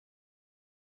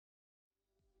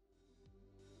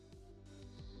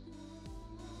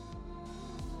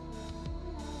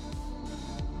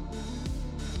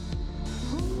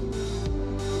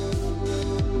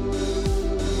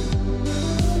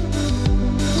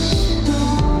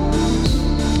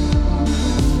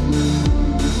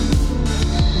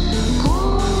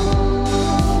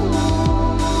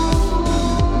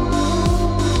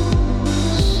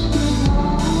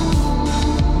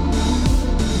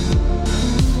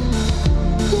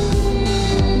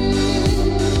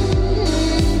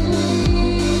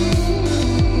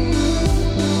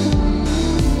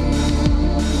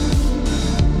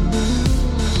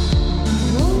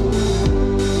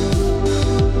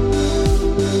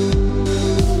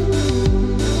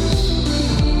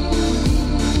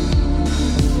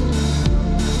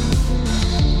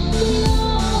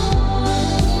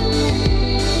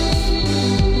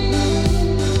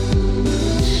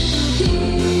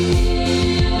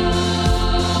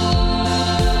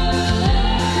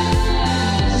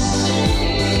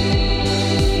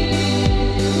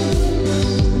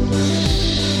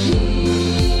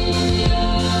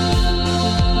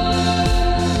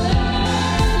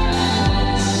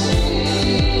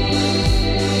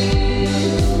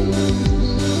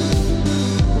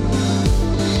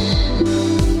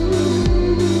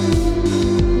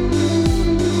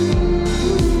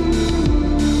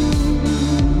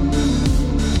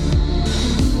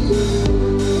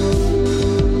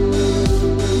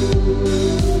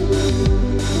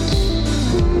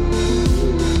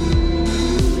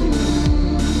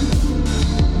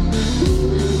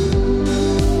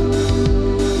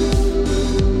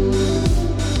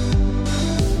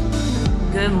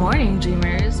Good morning,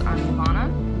 dreamers. I'm Ivana.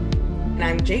 And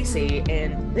I'm JC,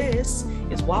 and this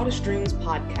is Wildest Dreams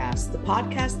Podcast, the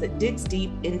podcast that digs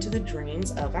deep into the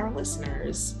dreams of our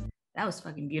listeners. That was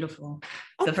fucking beautiful.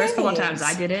 Oh, the first couple of times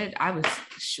thanks. I did it, I was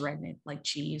shredding it like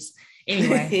cheese.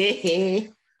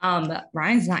 Anyway,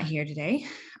 Ryan's not here today.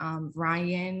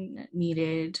 Ryan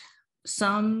needed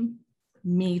some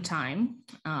me time.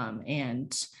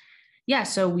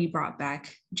 So we brought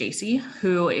back JC,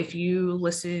 who, if you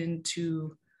listen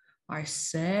to our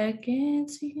second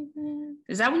season,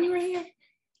 is that when you were here?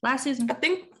 Last season? I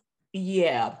think,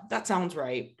 yeah, that sounds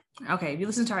right. Okay, if you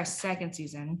listen to our second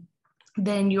season,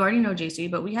 then you already know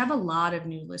JC, but we have a lot of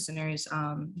new listeners.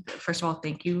 First of all,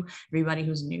 thank you, everybody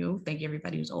who's new. Thank you,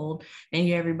 everybody who's old. Thank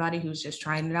you, everybody who's just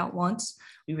trying it out once.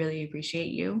 We really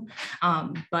appreciate you.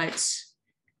 But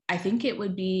I think it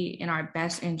would be in our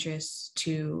best interest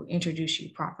to introduce you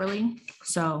properly.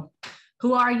 So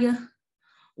who are you?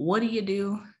 What do you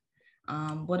do?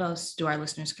 What else do our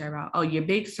listeners care about? Oh, your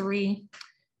big three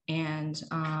and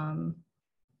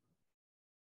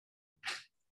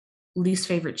least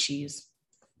favorite cheese.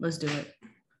 Let's do it.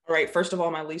 All right. First of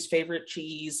all, my least favorite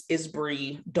cheese is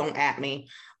brie. Don't at me.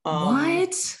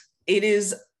 What? It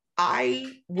is.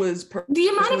 The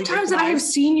amount of times that I have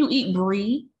seen you eat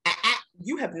brie.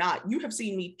 You have not. You have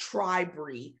seen me try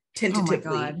brie tentatively.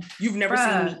 Oh my God. You've never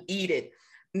seen me eat it.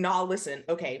 No, listen.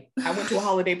 Okay. I went to a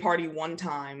holiday party one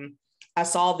time. I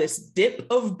saw this dip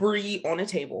of brie on a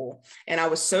table, and I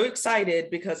was so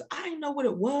excited because I didn't know what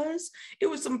it was. It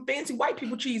was some fancy white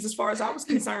people cheese as far as I was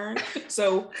concerned.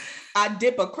 So I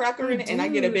dip a cracker in it, and I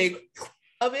get a big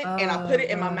of it, and I put it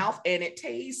in my mouth, and it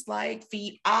tastes like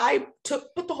feet. I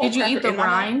put the whole. Did you eat the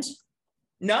rind?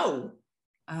 No.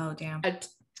 Oh, damn.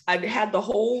 I had the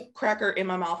whole cracker in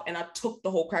my mouth, and I took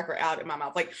the whole cracker out in my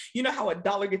mouth. Like, you know how a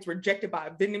dollar gets rejected by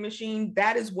a vending machine?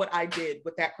 That is what I did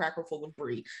with that cracker full of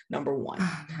brie, number one.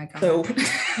 Oh my God.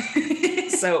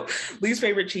 So least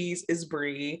favorite cheese is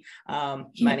brie. My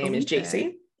name is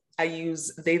JC. I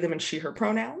use they, them, and she, her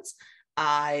pronouns.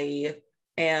 I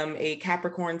am a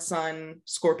Capricorn sun,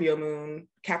 Scorpio moon,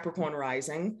 Capricorn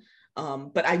rising.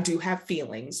 But I do have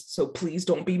feelings, so please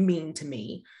don't be mean to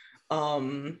me.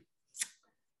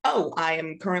 I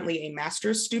am currently a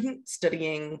master's student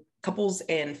studying couples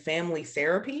and family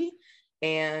therapy,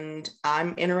 and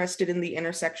I'm interested in the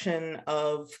intersection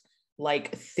of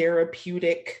like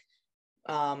therapeutic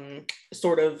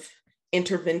sort of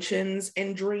interventions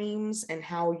in dreams and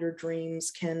how your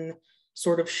dreams can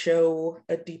sort of show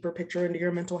a deeper picture into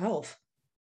your mental health.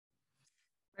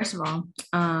 First of all,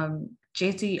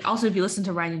 JC, also, if you listen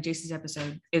to Ryan and JC's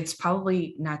episode, it's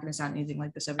probably not going to sound anything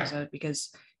like this episode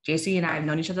because JC and I have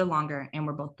known each other longer and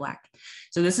we're both Black.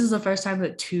 So this is the first time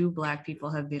that two Black people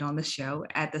have been on the show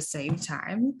at the same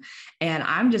time. And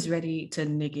I'm just ready to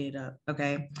nigga it up.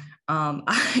 Okay. I'm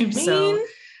so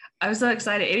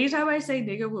excited. Anytime I say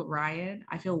nigga with Ryan,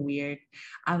 I feel weird.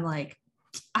 I'm like,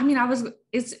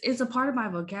 it's a part of my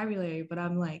vocabulary, but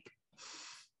I'm like,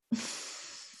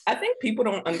 I think people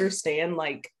don't understand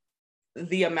like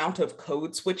the amount of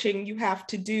code switching you have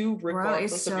to do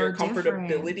regardless of your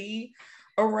comfortability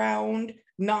around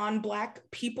non-Black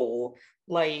people.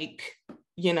 Like,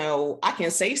 you know, I can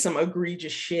say some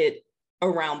egregious shit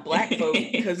around Black folk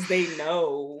because they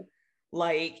know,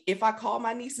 like, if I call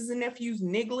my nieces and nephews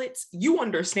nigglets, you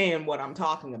understand what I'm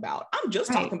talking about. I'm just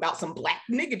talking about some Black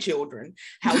nigga children.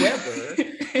 However,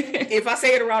 if I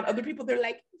say it around other people, they're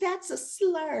like, that's a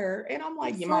slur. And I'm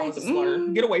like, your mom's a slur.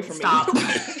 Get away from me. Stop.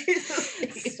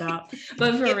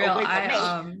 But for real,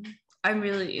 I'm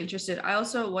really interested. I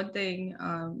also, one thing,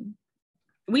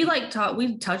 we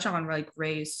touch on like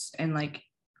race and like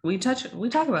we talk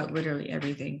about literally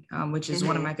everything, which is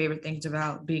one of my favorite things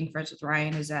about being friends with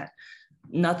Ryan is that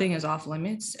nothing is off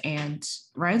limits and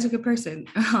Ryan's a good person.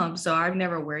 So I'm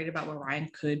never worried about what Ryan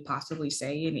could possibly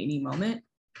say in any moment.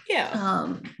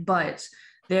 Yeah. But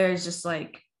there's just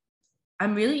like,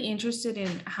 I'm really interested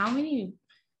in how many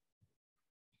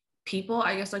people,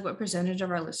 I guess, like what percentage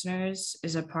of our listeners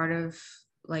is a part of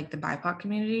like the BIPOC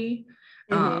community.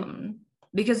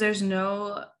 Because there's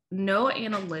no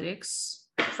analytics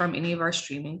from any of our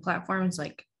streaming platforms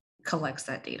like collects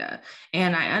that data.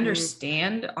 And I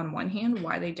understand on one hand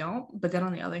why they don't, but then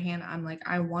on the other hand, I'm like,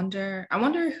 I wonder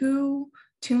who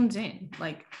tunes in.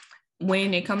 Like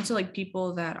when it comes to like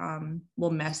people that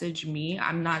will message me,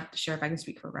 I'm not sure if I can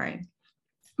speak for Ryan,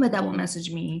 but that will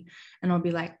message me and I'll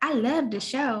be like, I love the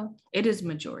show. It is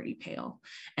majority pale.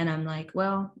 And I'm like,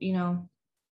 well, you know,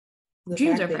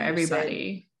 dreams are for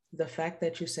everybody. The fact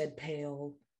that you said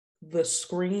pale, the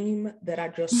scream that I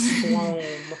just swung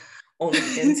on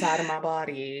the inside of my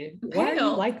body. Why are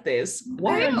you like this?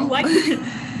 Why are you like this?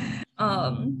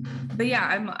 But yeah,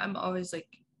 I'm always like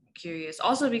curious.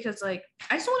 Also because like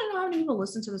I just want to know how many people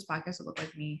listen to this podcast that look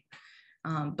like me.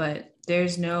 But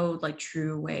there's no like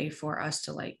true way for us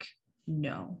to like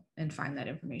know and find that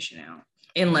information out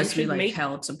unless we like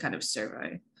held some kind of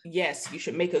survey. Yes, you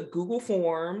should make a Google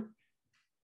form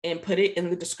and put it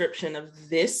in the description of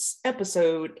this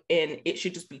episode, and it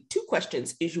should just be 2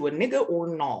 questions: is you a nigga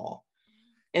or nah?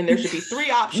 And there should be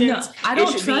 3 options. No, I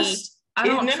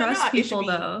don't trust people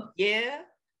though. Yeah,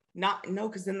 no,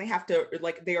 because then they have to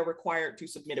like they are required to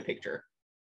submit a picture,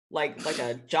 like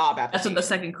a job application. That's what the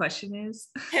second question is.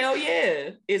 Hell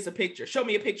yeah, it's a picture. Show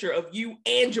me a picture of you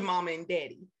and your mama and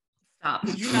daddy. Stop.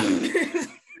 You not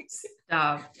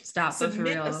Stop.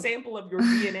 Submit a sample of your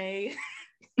DNA.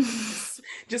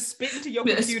 Just spit into your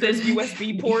computer's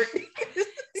USB port.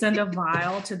 Send a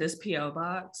vial to this PO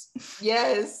box.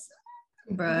 Yes,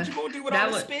 bruh. What you gonna do with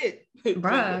all the spit,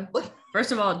 bruh?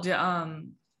 First of all,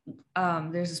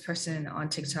 there's this person on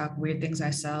TikTok, Weird Things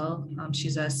I Sell.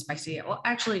 She's a spicy. Well,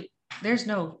 actually, there's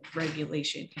no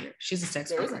regulation here. She's a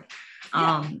sex worker.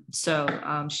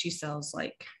 So she sells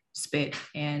like spit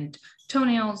and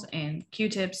toenails and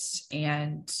Q-tips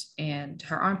and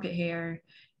her armpit hair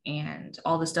and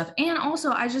all this stuff. And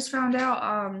also I just found out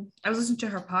I was listening to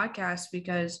her podcast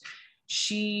because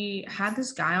she had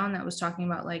this guy on that was talking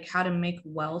about like how to make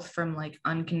wealth from like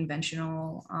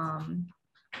unconventional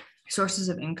sources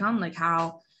of income, like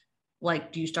how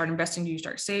like do you start investing, do you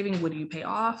start saving, what do you pay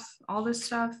off, all this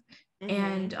stuff.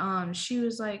 And she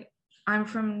was like, I'm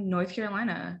from North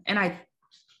Carolina, and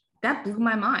that blew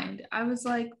my mind. I was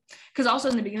like, because also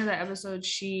in the beginning of that episode,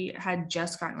 she had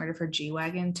just gotten rid of her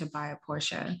G-Wagon to buy a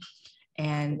Porsche.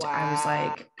 And wow. I was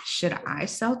like, should I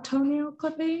sell toenail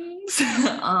clippings?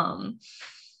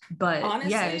 But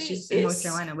honestly, yeah, she's in North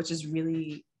Carolina, which is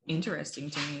really interesting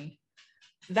to me.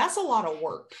 That's a lot of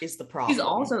work is the problem.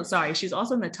 She's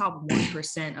also in the top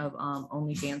 1% of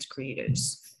OnlyFans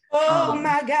creators. Oh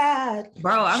my God.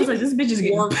 Bro, I was like, this bitch is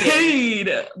getting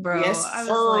paid, bro. Yes, I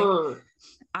was like,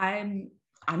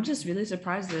 I'm just really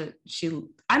surprised that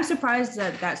I'm surprised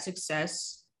that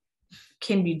success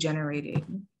can be generated.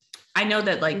 I know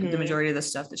that like the majority of the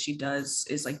stuff that she does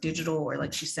is like digital or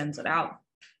like she sends it out,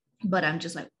 but I'm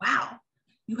just like, wow,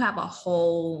 you have a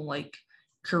whole like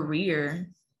career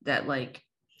that like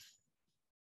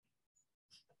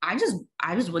I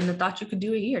just wouldn't have thought you could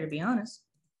do it here, to be honest.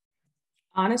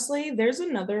 Honestly, there's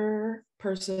another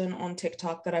person on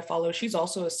TikTok that I follow. She's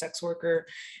also a sex worker,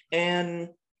 and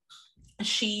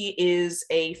she is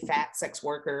a fat sex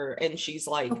worker, and she's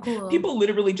like, cool. People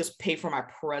literally just pay for my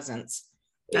presence.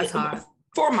 That's hot.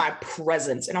 For my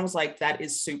presence. And I was like, that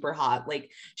is super hot. Like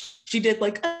she did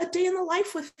like a day in the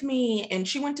life with me, and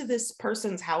she went to this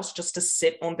person's house just to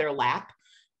sit on their lap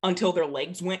until their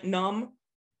legs went numb.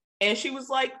 And she was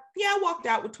like, yeah, I walked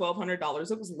out with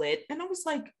 $1,200. It was lit. And I was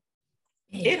like,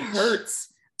 it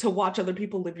hurts to watch other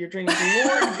people live your dreams.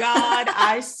 Lord God,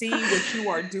 I see what you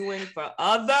are doing for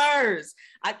others.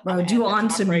 Bro, do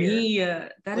unto me.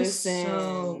 That is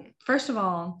so. First of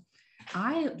all,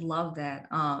 I love that.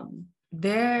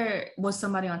 There was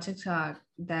somebody on TikTok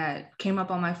that came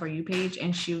up on my For You page,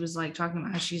 and she was like talking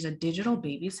about how she's a digital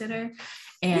babysitter.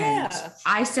 And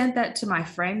I sent that to my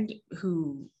friend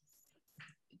who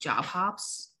job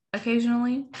hops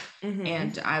occasionally.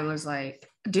 And I was like,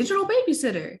 digital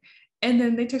babysitter. And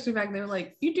then they texted me back, they were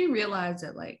like, you do realize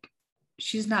that like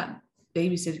she's not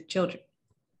babysitting children.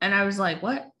 And I was like,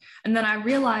 what? And then I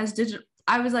realized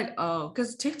I was like, oh,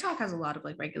 because TikTok has a lot of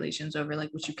like regulations over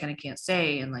like what you can and can't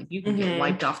say, and like you can get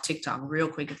wiped off TikTok real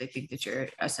quick if they think that you're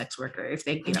a sex worker, if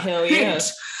they get a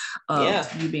hint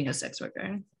of you being a sex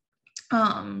worker.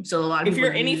 So a lot of if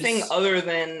you're anything other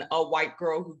than a white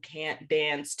girl who can't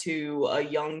dance to a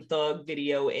Young Thug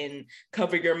video and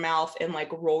cover your mouth and like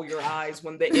roll your eyes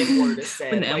when the N-word is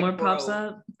said, when the N-word pops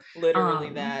up, literally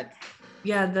that.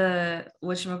 Yeah, the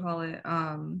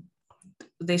whatchamacallit,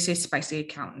 they say spicy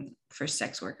accountant for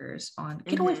sex workers on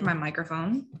get away from my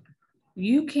microphone.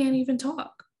 You can't even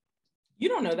talk. You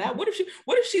don't know that. What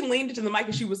if she leaned into the mic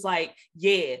and she was like,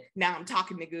 yeah, now I'm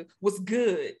talking, nigga, what's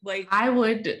good? Like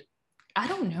I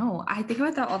don't know. I think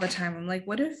about that all the time. I'm like,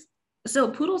 what if, so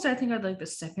poodles, I think, are like the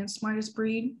second smartest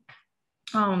breed,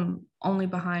 only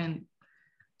behind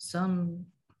some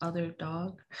other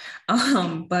dog.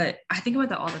 But I think about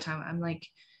that all the time. I'm like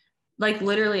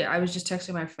literally, I was just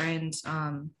texting my friends.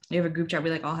 We have a group chat. We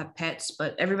like all have pets,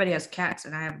 but everybody has cats,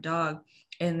 and I have a dog.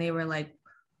 And they were like,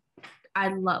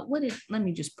 let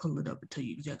me just pull it up and tell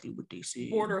you exactly what they said.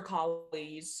 Border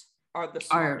collies. are the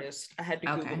smartest. I had to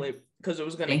Google it because it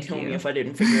was going to kill me if I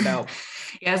didn't figure it out.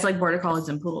 Yeah, it's like border collies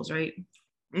and poodles, right?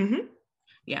 Mm-hmm.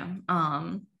 Yeah.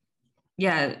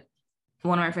 Yeah.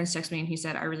 One of my friends texted me and he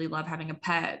said, I really love having a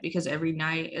pet because every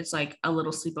night it's like a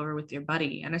little sleepover with your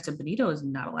buddy. And I said, Benito is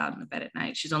not allowed in the bed at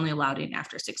night. She's only allowed in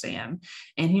after 6 a.m.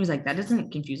 And he was like, that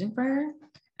isn't confusing for her.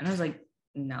 And I was like,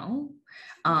 no.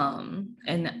 And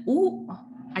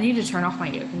I need to turn off my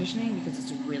air conditioning because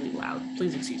it's really loud.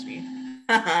 Please excuse me.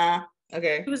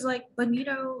 Okay. He was like,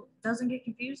 Benito doesn't get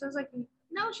confused. I was like,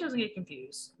 no, she doesn't get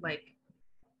confused. Like,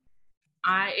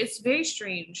 it's very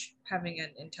strange having an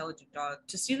intelligent dog.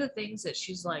 To see the things that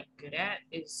she's like good at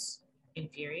is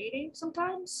infuriating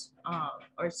sometimes.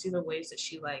 Or see the ways that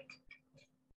she like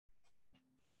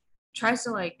tries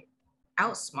to like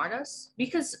outsmart us,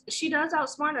 because she does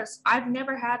outsmart us. I've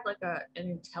never had like an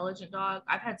intelligent dog.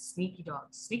 I've had sneaky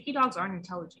dogs. Sneaky dogs aren't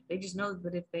intelligent. They just know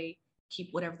that if they keep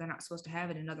whatever they're not supposed to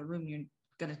have in another room, you're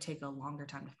gonna take a longer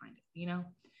time to find it, you know?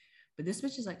 But this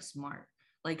bitch is like smart.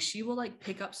 Like she will like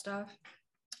pick up stuff.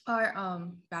 Our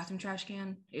bathroom trash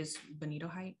can is Benito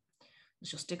height.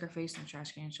 She'll stick her face in the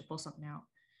trash can, she'll pull something out,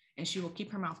 and she will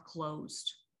keep her mouth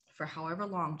closed for however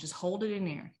long, just hold it in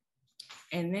there.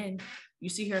 And then you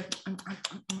see her,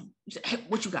 you say, hey,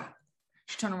 what you got?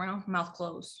 She turn around, mouth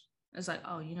closed. It's like,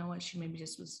 oh, you know what? She maybe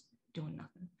just was doing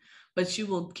nothing. But she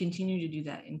will continue to do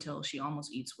that until she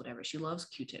almost eats whatever. She loves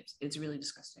Q-tips. It's really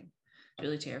disgusting. It's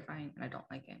really terrifying, and I don't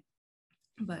like it.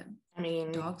 But I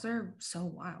mean, dogs are so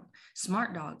wild.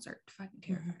 Smart dogs are fucking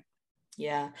terrifying.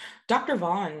 Yeah. Dr.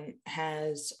 Vaughn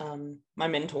has my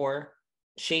mentor.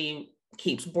 She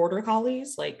keeps border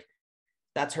collies. Like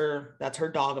that's her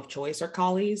dog of choice, or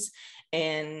collies.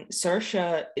 And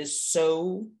Saoirse is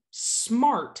so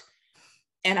smart.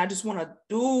 And I just want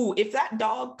to if that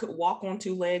dog could walk on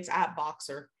 2 legs, I'd box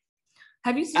her.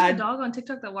 Have you seen a dog on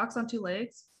TikTok that walks on 2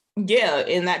 legs? Yeah,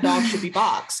 and that dog should be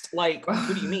boxed. Like,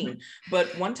 what do you mean?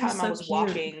 But one time I was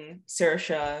walking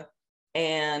Saoirse,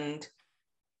 and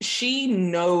she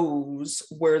knows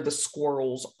where the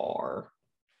squirrels are.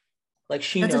 Like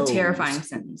she knows. That's a terrifying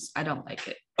sentence. I don't like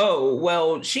it. Oh,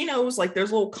 well, she knows like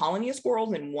there's a little colony of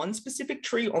squirrels in one specific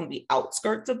tree on the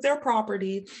outskirts of their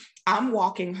property. I'm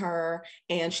walking her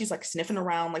and she's like sniffing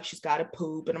around like she's got to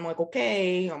poop. And I'm like,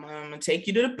 okay, I'm going to take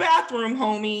you to the bathroom,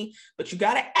 homie, but you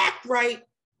got to act right.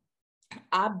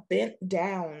 I bent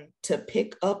down to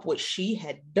pick up what she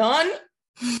had done.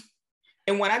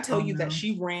 And when I tell you that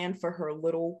she ran for her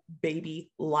little baby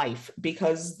life,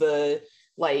 because the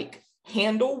like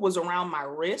handle was around my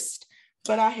wrist,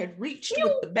 but I had reached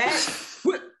with the back,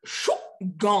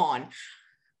 gone.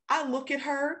 I look at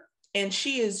her and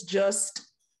she is just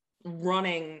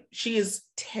running. She is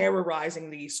terrorizing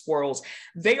these squirrels.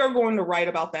 They are going to write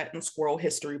about that in squirrel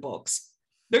history books.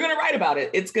 They're going to write about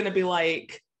it. It's going to be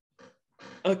like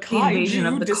a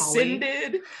kaiju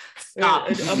descended,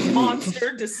 a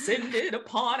monster descended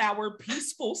upon our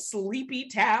peaceful, sleepy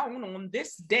town on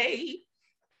this day.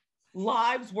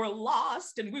 Lives were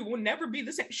lost and we will never be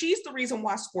the same. She's the reason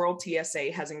why Squirrel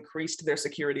TSA has increased their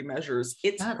security measures.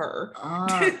 It's her.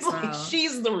 It's like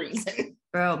she's the reason.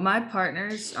 Bro, my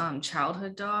partner's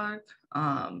childhood dog,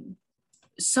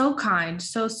 so kind,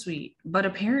 so sweet, but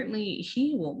apparently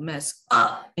he will mess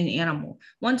up an animal.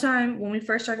 One time when we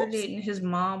first started dating, his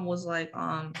mom was like,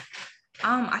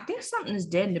 I think something is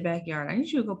dead in the backyard. I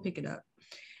need you to go pick it up.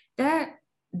 That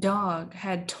dog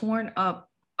had torn up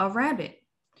a rabbit.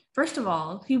 First of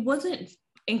all, he wasn't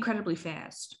incredibly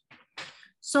fast.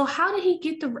 So how did he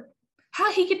get the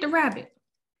rabbit?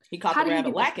 He caught the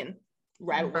rabbit lacking.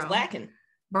 Rabbit was lacking.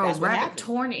 Bro, rabbit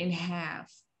torn in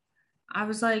half. I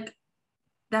was like,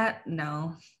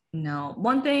 no.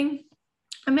 One thing,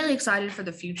 I'm really excited for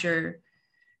the future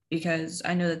because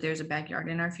I know that there's a backyard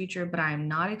in our future, but I am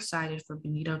not excited for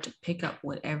Benito to pick up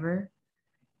whatever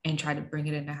and try to bring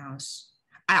it in the house.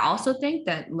 I also think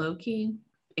that low-key,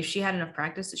 if she had enough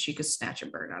practice, that she could snatch a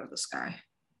bird out of the sky.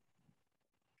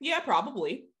 Yeah,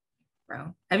 probably.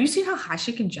 Bro, have you seen how high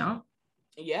she can jump?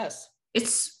 Yes.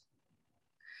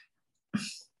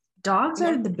 Dogs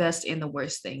are the best and the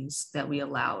worst things that we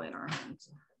allow in our homes.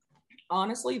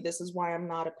 Honestly, this is why I'm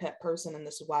not a pet person, and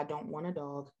this is why I don't want a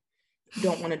dog.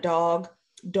 Don't want a dog.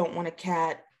 Don't want a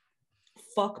cat.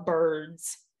 Fuck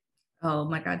birds. Oh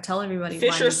my God, tell everybody.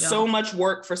 Fish are so much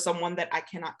work for someone that I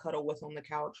cannot cuddle with on the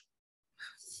couch.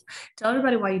 Tell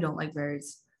everybody why you don't like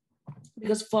birds.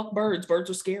 Because fuck birds. Birds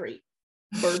are scary.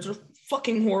 Birds are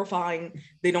fucking horrifying.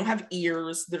 They don't have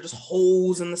ears. They're just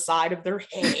holes in the side of their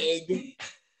head.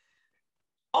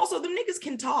 Also, them niggas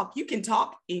can talk. You can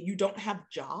talk and you don't have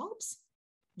jobs.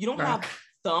 You don't have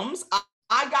thumbs.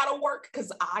 I gotta work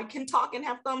because I can talk and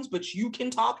have thumbs, but you can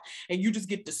talk and you just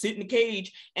get to sit in the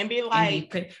cage and be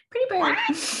like, pretty bird.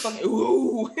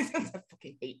 Ooh, I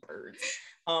fucking hate birds.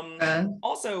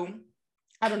 Also,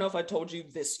 I don't know if I told you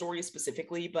this story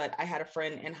specifically, but I had a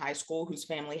friend in high school whose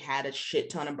family had a shit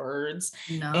ton of birds.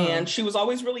 No. And she was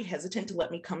always really hesitant to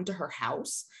let me come to her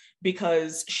house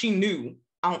because she knew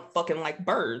I don't fucking like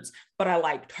birds, but I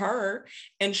liked her.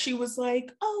 And she was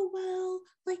like, oh, well,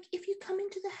 like if you come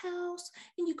into the house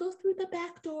and you go through the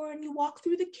back door and you walk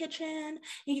through the kitchen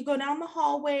and you go down the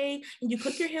hallway and you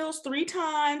click your heels 3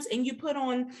 times and you put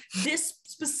on this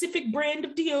specific brand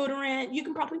of deodorant, you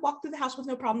can probably walk through the house with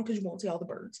no problem because you won't see all the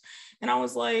birds. And I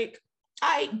was like,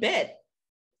 I bet.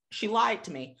 She lied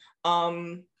to me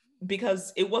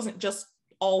because it wasn't just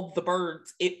all the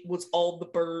birds, it was all the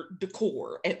bird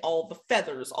decor and all the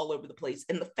feathers all over the place,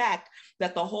 and the fact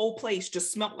that the whole place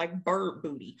just smelled like bird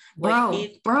booty.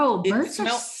 Like birds are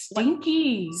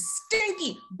stinky. Like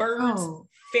stinky birds.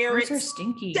 Ferrets birds are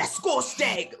stinky.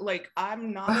 Disgusting. Like,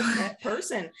 I'm not a pet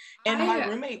person, and my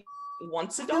roommate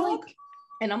wants a dog,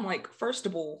 and I'm like, first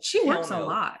of all, she works a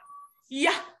lot.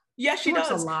 Yeah, she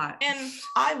does a lot, and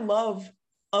I love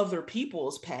other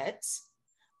people's pets.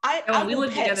 When we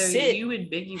lived together, you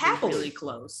and Biggie were really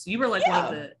close. You were like one of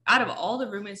the, out of all the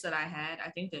roommates that I had, I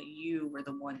think that you were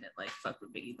the one that like fucked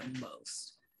with Biggie the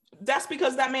most. That's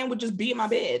because that man would just be in my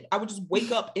bed. I would just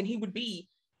wake up and he would be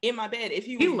in my bed. If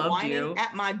he was whining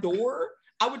at my door,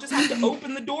 I would just have to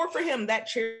open the door for him. That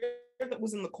chair that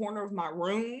was in the corner of my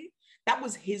room, that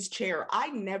was his chair. I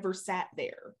never sat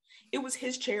there. It was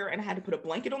his chair, and I had to put a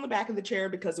blanket on the back of the chair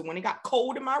because when it got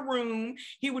cold in my room,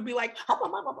 he would be like,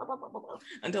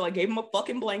 until I gave him a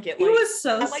fucking blanket. He was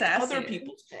so sassy. I like other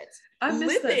people's pets. I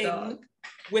miss that dog.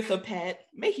 With a pet,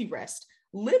 may he rest.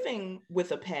 Living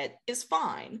with a pet is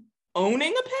fine.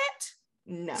 Owning a pet?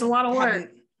 No. It's a lot of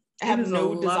work. I have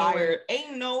no desire.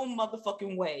 Ain't no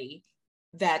motherfucking way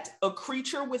that a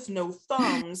creature with no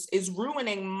thumbs is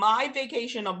ruining my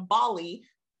vacation of Bali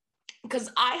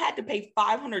because I had to pay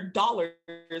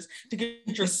 $500 to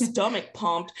get your stomach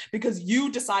pumped because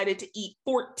you decided to eat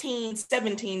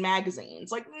 17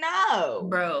 magazines. Like, no.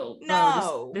 Bro,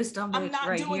 this dumb bitch I'm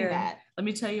not doing here. That. Let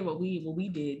me tell you what we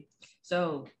did.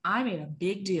 So I made a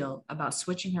big deal about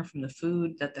switching her from the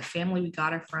food that the family we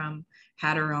got her from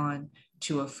had her on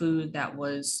to a food that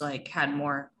was like, had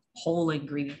more whole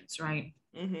ingredients, right?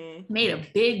 Mm-hmm. Made a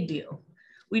big deal.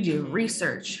 We did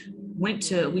research.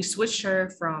 We switched her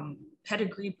from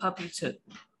pedigree puppy to,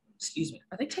 excuse me,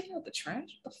 are they taking out the trash?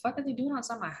 What the fuck are they doing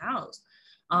outside my house?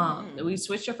 We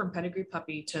switched her from pedigree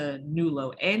puppy to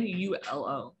Nulo,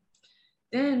 Nulo.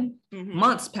 Then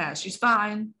months pass. She's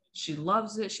fine. She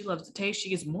loves it. She loves the taste. She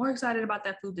gets more excited about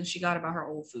that food than she got about her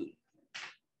old food.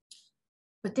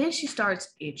 But then she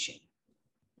starts itching.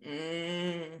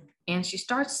 And she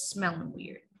starts smelling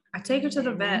weird. I take her to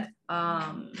the vet.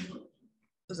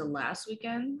 Was it last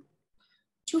weekend?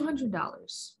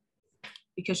 $200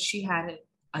 because she had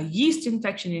a yeast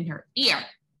infection in her ear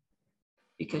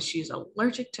because she's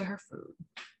allergic to her food.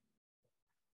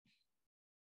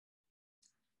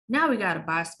 Now we gotta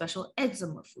buy special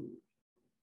eczema food.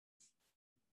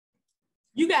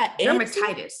 You got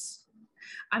dermatitis.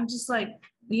 I'm just like,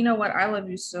 you know what? I love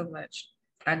you so much.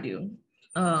 I do.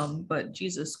 But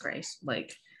Jesus Christ,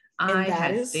 like, I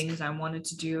had things I wanted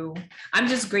to do. I'm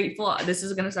just grateful. This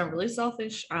is going to sound really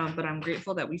selfish, but I'm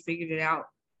grateful that we figured it out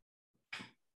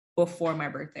before my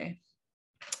birthday.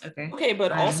 Okay,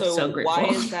 but also, why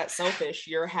is that selfish?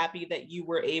 You're happy that you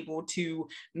were able to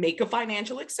make a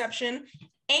financial exception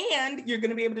and you're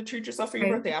going to be able to treat yourself for your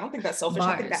birthday. I don't think that's selfish.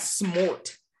 I think that's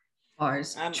smart.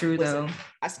 Bars. True, though.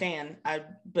 I stand.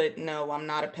 But no, I'm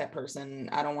not a pet person.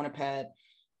 I don't want a pet.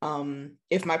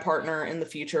 If my partner in the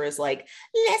future is like,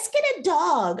 let's get a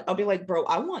dog, I'll be like, bro,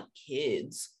 I want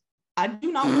kids. I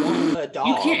do not want a dog.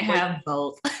 You can't have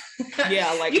both.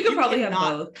 Yeah, like you could probably have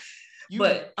both.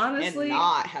 But honestly,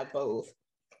 not have both.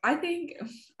 I think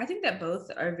that both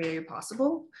are very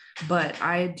possible. But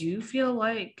I do feel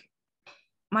like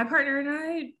my partner and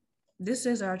I, this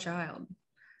is our child.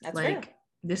 That's like fair.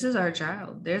 This is our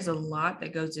child. There's a lot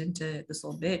that goes into this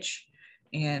little bitch,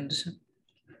 and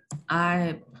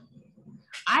I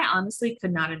honestly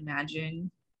could not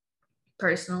imagine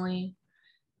personally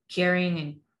caring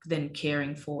and then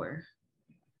caring for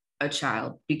a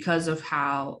child because of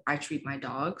how I treat my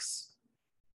dogs.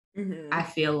 I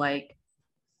feel like,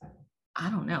 I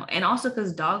don't know. And also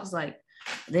because dogs, like,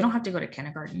 they don't have to go to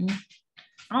kindergarten.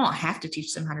 I don't have to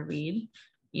teach them how to read,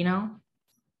 you know?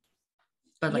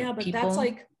 But like, yeah, but that's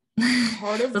like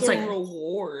part of the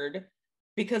reward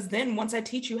Because then once I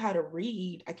teach you how to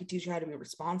read, I can teach you how to be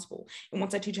responsible. And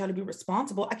once I teach you how to be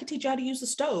responsible, I can teach you how to use the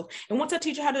stove. And once I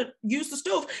teach you how to use the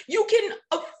stove, you can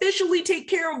officially take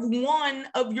care of one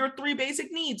of your 3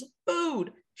 basic needs: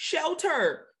 food,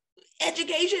 shelter,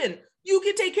 education. You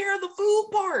can take care of the food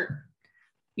part.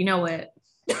 You know what?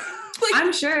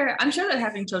 I'm sure that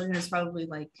having children is probably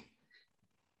like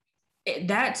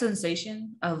that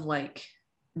sensation of like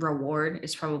reward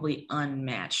is probably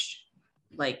unmatched,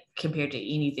 like compared to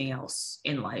anything else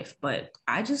in life. But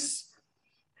I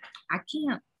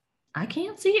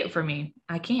can't see it for me.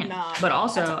 I can't. Nah, but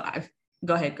also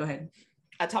go ahead.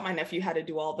 I taught my nephew how to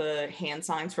do all the hand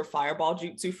signs for fireball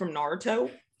jutsu from Naruto.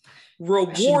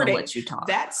 Rewarding. Let you talk.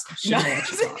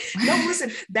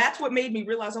 Listen, that's what made me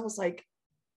realize. I was like,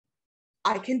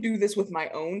 I can do this with my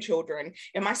own children.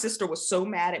 And my sister was so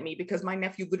mad at me because my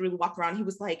nephew literally walked around. He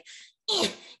was like,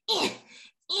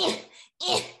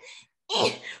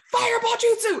 fireball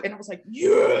jutsu. And I was like,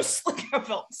 yes. Like I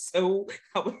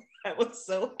was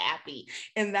so happy.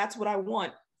 And that's what I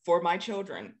want for my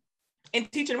children.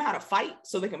 And teaching them how to fight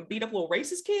so they can beat up little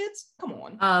racist kids. Come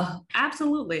on.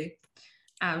 Absolutely.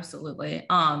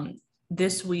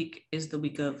 This week is the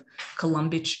week of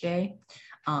Columbus Day.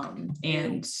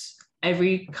 And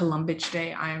every Columbus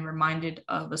Day, I am reminded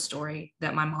of a story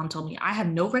that my mom told me. I have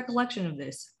no recollection of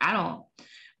this at all,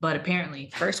 but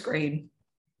apparently first grade,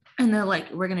 and they're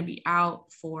like, we're going to be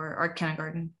out for our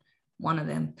kindergarten, one of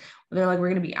them. They're like, we're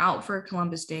going to be out for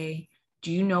Columbus Day.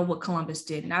 Do you know what Columbus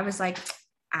did? And I was like,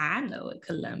 I know what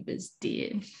Columbus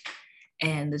did.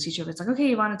 And the teacher was like,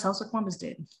 okay, Ivana, tell us what Columbus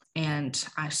did. And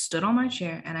I stood on my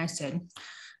chair and I said,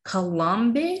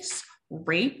 Columbus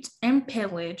raped and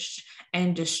pillaged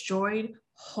and destroyed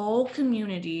whole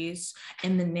communities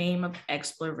in the name of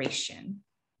exploration.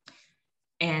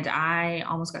 And I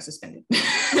almost got suspended.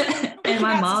 And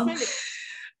my mom,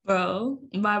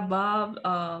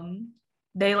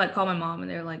 they like called my mom and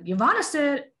they're like, Ivana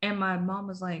said, and my mom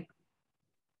was like,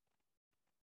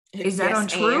 is that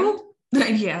untrue?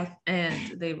 Yeah.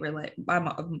 And they were like, my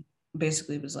mom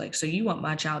basically was like, so you want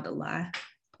my child to lie?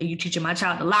 Are you teaching my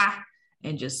child to lie?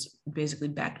 And just basically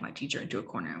backed my teacher into a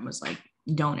corner and was like,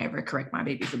 don't ever correct my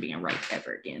baby for being right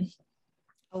ever again.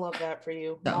 I love that for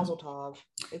you. So, Mazel tov.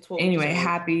 It's what anyway,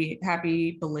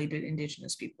 happy belated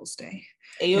Indigenous Peoples Day.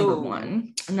 Ayo. Number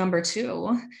 1. Number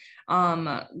 2,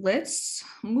 let's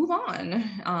move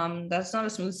on. That's not a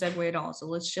smooth segue at all. So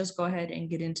let's just go ahead and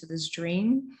get into this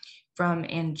dream from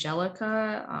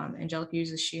Angelica. Angelica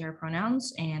uses she, her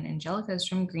pronouns, and Angelica is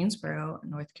from Greensboro,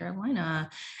 North Carolina.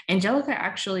 Angelica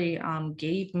actually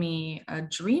gave me a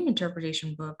dream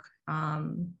interpretation book.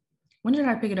 When did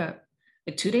I pick it up?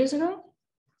 Like 2 days ago?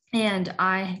 And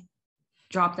I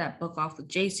dropped that book off with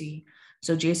JC.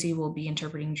 So JC will be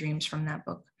interpreting dreams from that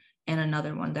book and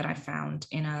another one that I found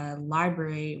in a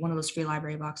library, one of those free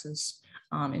library boxes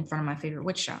in front of my favorite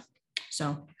witch shop.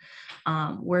 So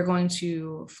we're going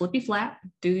to flippy flap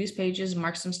through these pages,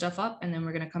 mark some stuff up, and then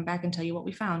we're going to come back and tell you what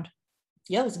we found.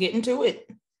 Yeah, let's get into it.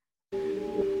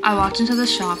 I walked into the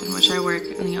shop in which I work,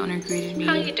 and the owner greeted me.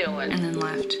 How you doing? And then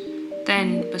left.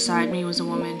 Then, beside me was a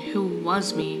woman who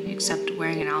was me, except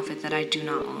wearing an outfit that I do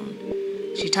not own.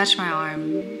 She touched my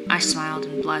arm, I smiled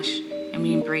and blushed, and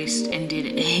we embraced and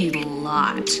did a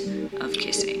lot of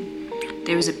kissing.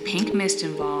 There was a pink mist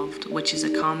involved, which is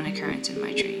a common occurrence in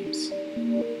my dreams.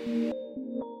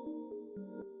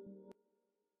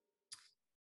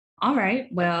 All right,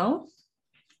 well,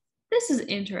 this is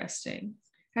interesting.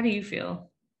 How do you feel?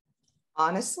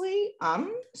 Honestly,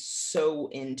 I'm so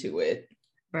into it.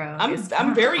 Bro,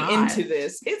 I'm very hot. Into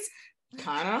this. It's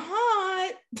kind of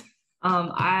hot.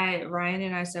 Ryan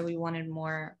and I said we wanted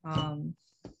more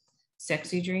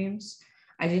sexy dreams.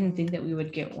 I didn't think that we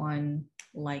would get one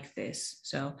like this.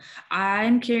 So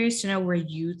I'm curious to know where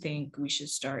you think we should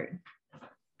start.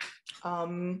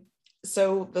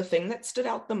 So the thing that stood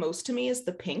out the most to me is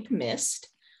the pink mist.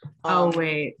 Oh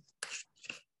wait.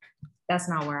 That's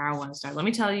not where I want to start. Let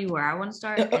me tell you where I want to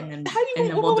start, and then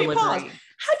we'll deliberate.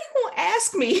 How you gonna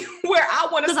ask me where I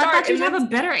want to start? Because I thought you'd have a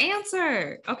better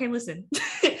answer. Okay, listen.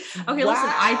 Listen.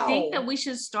 I think that we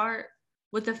should start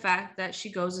with the fact that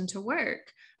she goes into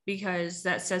work because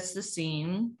that sets the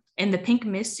scene, and the pink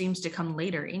mist seems to come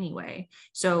later anyway.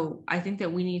 So I think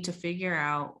that we need to figure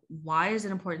out why is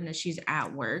it important that she's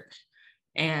at work,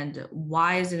 and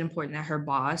why is it important that her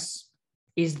boss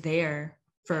is there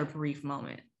for a brief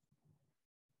moment.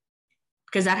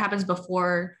 Because that happens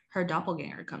before her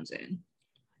doppelganger comes in.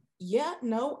 Yeah,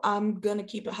 no, I'm going to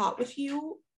keep it hot with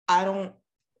you. I don't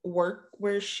work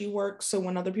where she works. So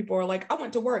when other people are like, I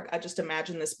went to work, I just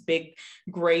imagine this big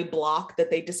gray block that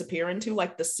they disappear into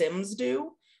like the Sims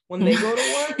do when they go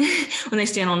to work. When they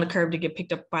stand on the curb to get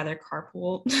picked up by their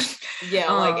carpool.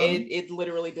 Yeah, like it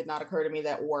literally did not occur to me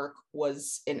that work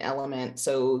was an element.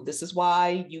 So this is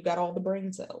why you got all the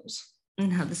brain cells.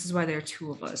 No, this is why there are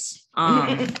two of us.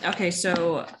 Okay,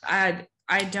 so I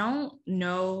don't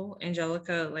know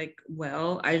Angelica like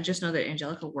well. I just know that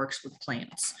Angelica works with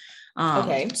plants.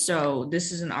 Okay. So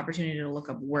this is an opportunity to look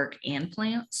up work and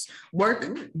plants.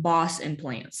 Work, boss, and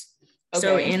plants. Okay.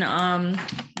 So in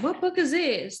what book is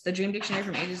this? The Dream Dictionary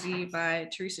from A to Z by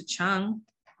Teresa Chung.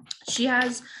 She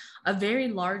has a very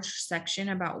large section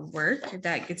about work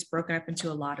that gets broken up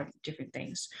into a lot of different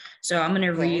things. So I'm going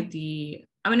to read the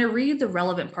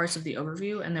relevant parts of the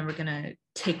overview, and then we're going to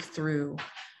take through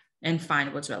and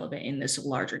find what's relevant in this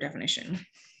larger definition.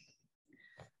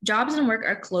 Jobs and work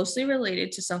are closely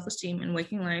related to self-esteem in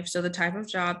waking life, so the type of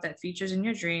job that features in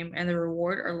your dream and the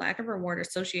reward or lack of reward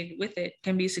associated with it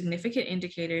can be significant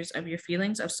indicators of your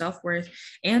feelings of self-worth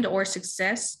and or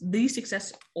success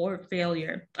or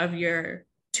failure of your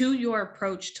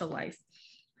approach to life.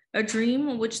 A dream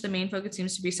in which the main focus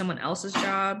seems to be someone else's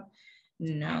job,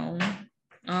 no.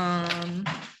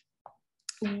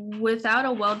 Without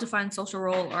a well-defined social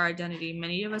role or identity,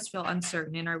 many of us feel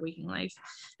uncertain in our waking life.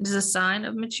 It is a sign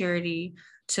of maturity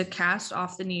to cast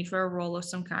off the need for a role of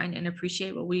some kind and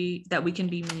appreciate that we can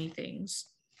be many things.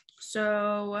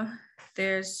 So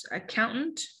there's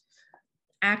accountant,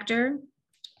 actor,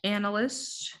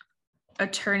 analyst,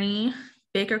 attorney,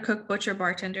 baker, cook, butcher,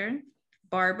 bartender,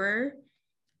 barber,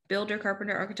 builder,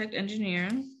 carpenter, architect, engineer,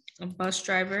 a bus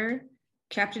driver,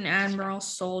 captain, admiral,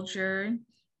 soldier,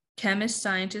 chemist,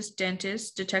 scientist,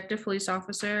 dentist, detective, police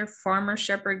officer, farmer,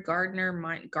 shepherd, gardener,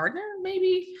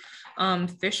 maybe,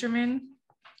 fisherman,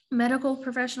 medical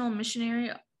professional,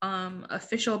 missionary,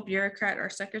 official, bureaucrat, or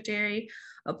secretary,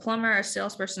 a plumber, a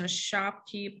salesperson, a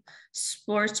shopkeep,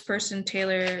 sports person,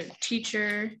 tailor,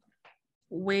 teacher,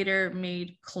 waiter,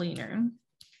 maid, cleaner.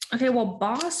 Okay, well,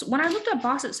 boss, when I looked at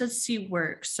boss, it says see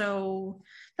work. So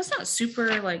that's not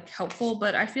super like helpful,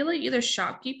 but I feel like either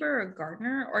shopkeeper or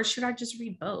gardener, or should I just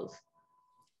read both?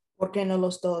 ¿Por qué no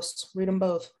los dos? Read them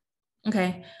both.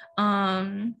 Okay.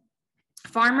 Farmer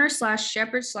 /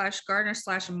 shepherd / gardener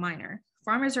 / miner.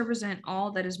 Farmers represent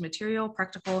all that is material,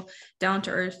 practical, down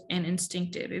to earth, and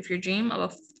instinctive. If you dream of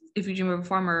a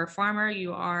farmer,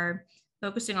 you are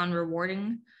focusing on the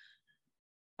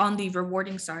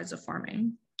rewarding sides of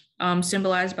farming.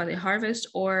 Symbolized by the harvest,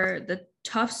 or the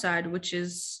tough side, which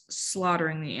is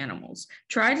slaughtering the animals.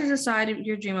 Try to decide if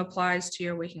your dream applies to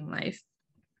your waking life.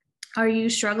 Are you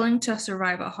struggling to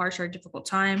survive a harsh or difficult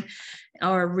time,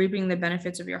 or reaping the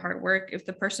benefits of your hard work? If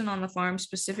the person on the farm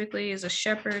specifically is a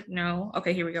shepherd, no.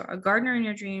 Okay, here we go. A gardener in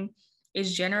your dream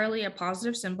is generally a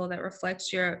positive symbol that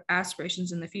reflects your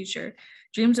aspirations in the future.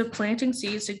 Dreams of planting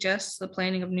seeds suggest the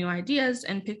planting of new ideas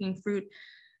and picking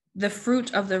the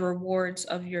fruit of the rewards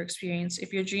of your experience.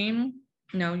 If your dream,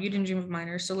 no, you didn't dream of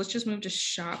miner. So let's just move to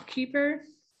shopkeeper.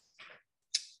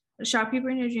 The shopkeeper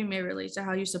in your dream may relate to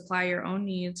how you supply your own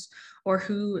needs, or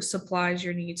who supplies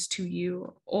your needs to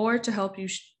you, or to help you,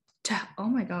 oh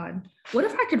my God, what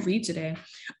if I could read today?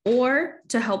 Or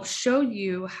to help show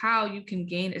you how you can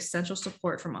gain essential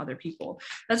support from other people.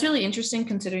 That's really interesting,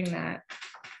 considering that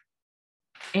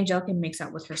Angelica makes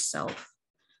out with herself.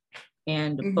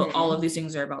 But all of these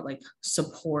things are about like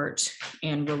support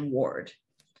and reward.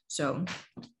 So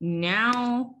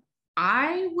now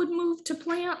I would move to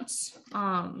plants,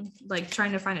 like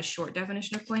trying to find a short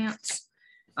definition of plants,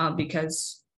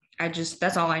 because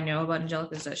that's all I know about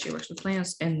Angelica, is that she works with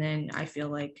plants. And then I feel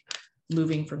like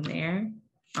moving from there.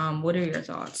 What are your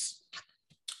thoughts?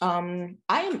 I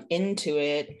am into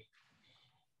it.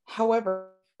 However,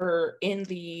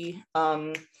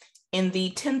 in the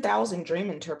 10,000 Dream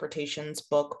Interpretations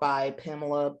book by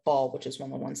Pamela Ball, which is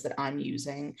one of the ones that I'm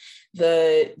using,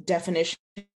 the definition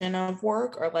of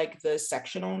work, or like the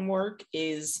section on work,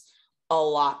 is a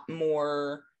lot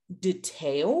more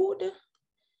detailed.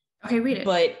 Okay, read it.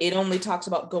 But it only talks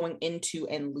about going into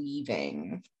and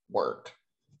leaving work.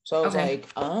 So I was like,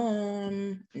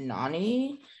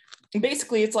 Nani?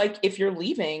 Basically, it's like if you're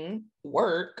leaving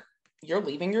work, you're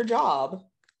leaving your job.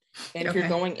 And if you're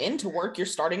going into work, you're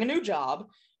starting a new job.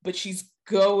 But she's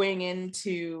going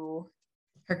into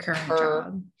her current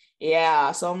job.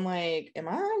 Yeah. So I'm like, am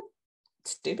I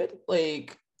stupid?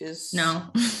 Like,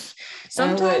 no.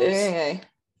 Sometimes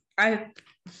I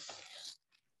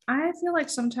feel like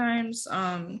sometimes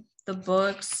the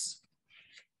books,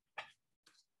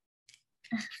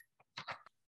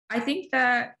 I think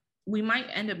that we might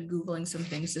end up Googling some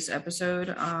things this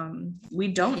episode. We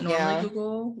don't normally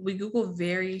Google. We Google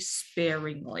very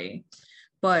sparingly.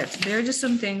 But there are just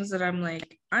some things that I'm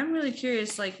like, I'm really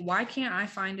curious, like, why can't I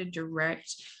find a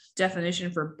direct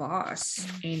definition for boss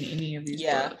in any of these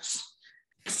books?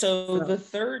 So the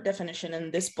third definition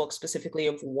in this book specifically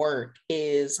of work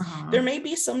is there may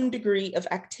be some degree of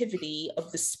activity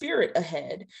of the spirit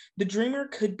ahead. The dreamer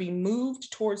could be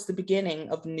moved towards the beginning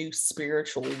of new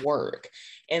spiritual work.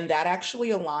 And that actually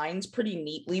aligns pretty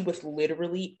neatly with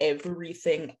literally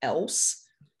everything else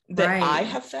that I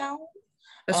have found.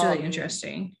 That's really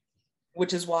interesting.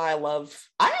 Which is why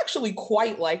I actually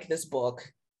quite like this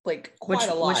book, like quite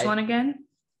a lot. Which one again?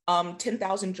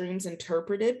 10,000 Dreams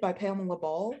Interpreted by Pamela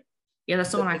Ball. Yeah,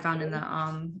 that's the one I found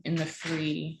in the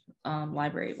free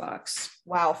library box.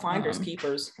 Wow, finders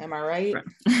keepers, am I right?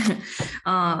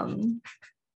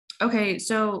 Okay,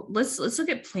 so let's look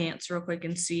at plants real quick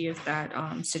and see if that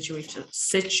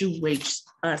situates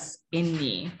us in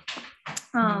me.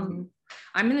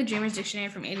 I'm in the Dreamer's Dictionary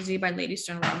from A to Z by Lady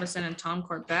Stone Robinson and Tom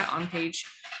Corbett on page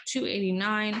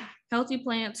 289. Healthy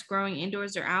plants growing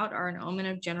indoors or out are an omen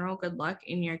of general good luck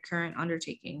in your current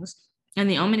undertakings, and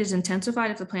the omen is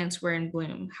intensified if the plants were in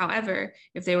bloom. However,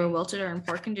 if they were wilted or in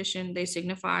poor condition, they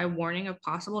signify warning of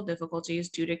possible difficulties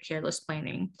due to careless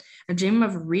planting. A dream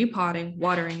of repotting,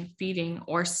 watering, feeding,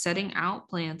 or setting out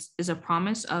plants is a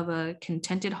promise of a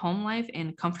contented home life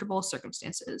and comfortable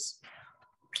circumstances.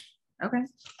 Okay.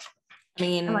 I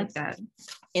mean, I like that.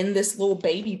 In this little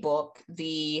baby book,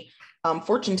 the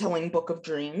fortune-telling book of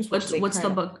dreams. What's the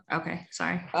book? Okay,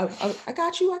 sorry. I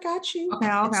got you. Okay,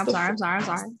 I'm sorry.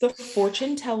 The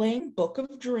fortune-telling book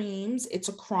of dreams. It's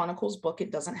a chronicles book.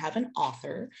 It doesn't have an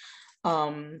author.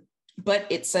 But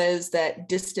it says that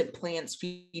distant plants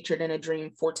featured in a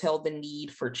dream foretell the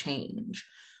need for change,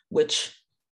 which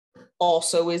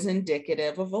also is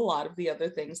indicative of a lot of the other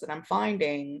things that I'm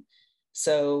finding.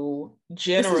 So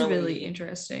generally, this is really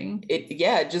interesting.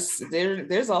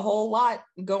 There's a whole lot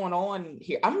going on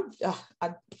here. I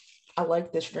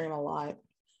like this dream a lot.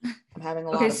 I'm having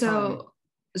a lot of fun.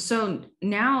 So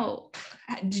now,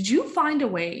 did you find a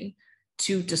way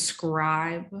to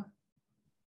describe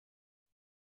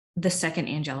the second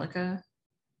Angelica?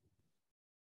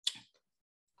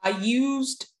 I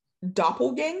used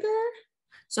doppelganger.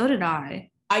 So did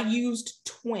I. I used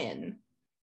twin.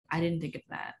 I didn't think of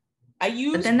that.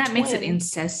 But then that makes it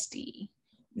incesty.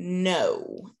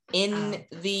 No. In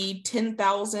the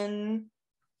 10,000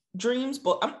 Dreams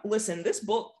book, listen, this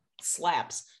book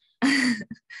slaps.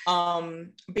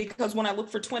 Because when I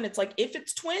look for twin, it's like, if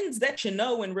it's twins that you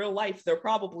know in real life, they're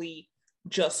probably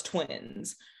just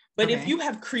twins. But if you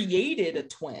have created a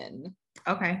twin,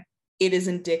 it is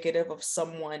indicative of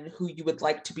someone who you would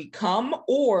like to become,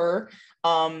 or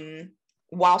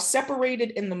while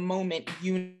separated in the moment,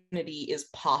 unity is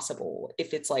possible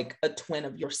if it's like a twin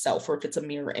of yourself, or if it's a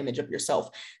mirror image of yourself.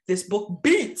 This book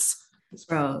beats.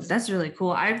 Bro, that's really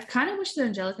cool. I kind of wish that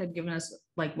Angelica had given us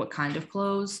like what kind of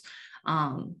clothes.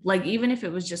 Like even if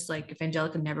it was just like if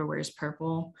Angelica never wears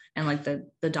purple and like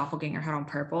the doppelganger had on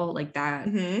purple, like that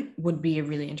would be a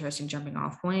really interesting jumping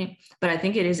off point. But I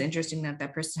think it is interesting that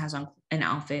that person has on an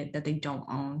outfit that they don't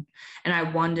own, and I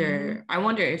wonder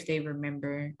if they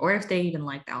remember or if they even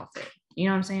like the outfit. You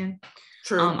know what I'm saying?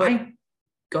 True. But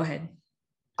go ahead.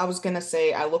 I was gonna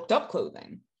say I looked up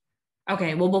clothing.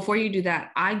 Okay, well before you do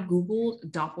that, I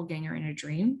googled doppelganger in a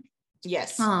dream.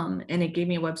 Yes. And it gave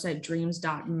me a website,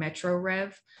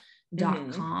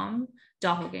 dreams.metrorev.com.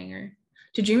 Doppelganger.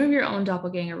 To dream of your own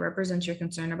doppelganger represents your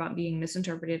concern about being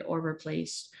misinterpreted or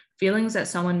replaced, feelings that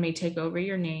someone may take over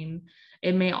your name.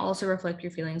 It may also reflect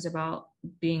your feelings about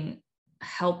being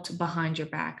helped behind your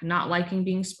back, not liking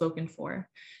being spoken for,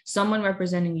 someone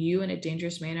representing you in a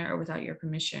dangerous manner or without your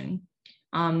permission.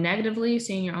 Negatively,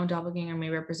 seeing your own doppelganger may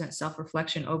represent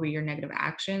self-reflection over your negative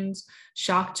actions,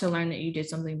 shocked to learn that you did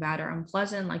something bad or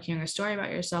unpleasant, like hearing a story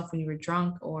about yourself when you were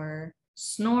drunk or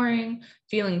snoring,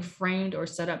 feeling framed or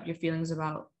set up your feelings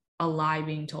about a lie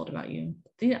being told about you.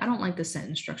 I don't like the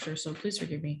sentence structure, so please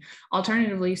forgive me.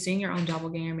 Alternatively, seeing your own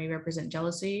doppelganger may represent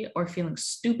jealousy or feeling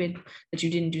stupid that you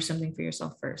didn't do something for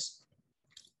yourself first.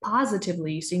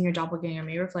 Positively, seeing your doppelganger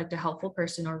may reflect a helpful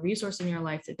person or resource in your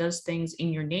life that does things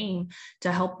in your name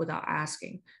to help without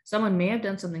asking. Someone may have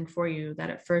done something for you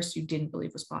that at first you didn't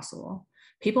believe was possible.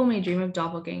 People may dream of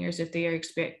doppelgangers if they are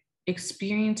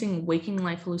experiencing waking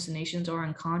life hallucinations or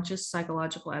unconscious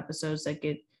psychological episodes that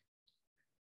get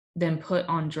them put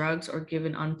on drugs or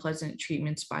given unpleasant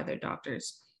treatments by their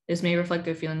doctors. This may reflect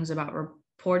their feelings about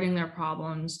reporting their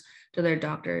problems to their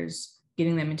doctors,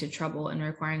 getting them into trouble, and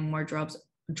requiring more drugs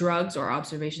or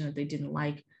observation that they didn't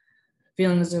like.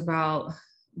 Feelings about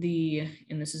the,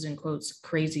 and this is in quotes,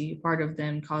 crazy part of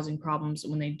them causing problems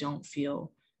when they don't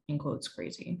feel, in quotes,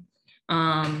 crazy.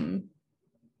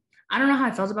 I don't know how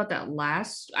I felt about that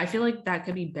last. I feel like that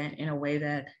could be bent in a way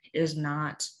that is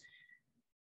not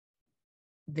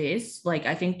this. Like,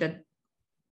 I think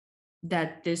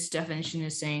that this definition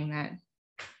is saying that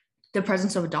the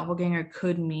presence of a doppelganger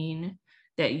could mean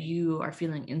that you are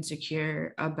feeling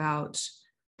insecure about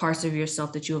parts of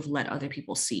yourself that you have let other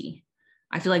people see.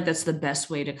 I feel like that's the best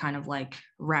way to kind of like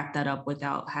wrap that up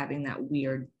without having that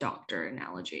weird doctor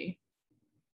analogy.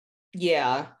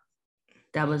 Yeah.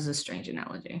 That was a strange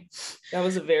analogy. That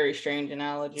was a very strange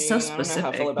analogy. So specific. I don't know how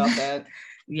I feel about that.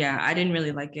 Yeah, I didn't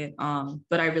really like it.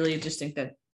 But I really just think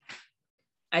that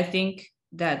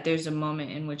there's a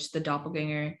moment in which the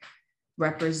doppelganger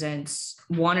represents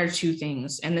one or two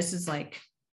things. And this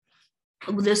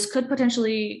could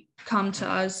potentially come to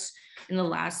us in the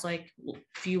last like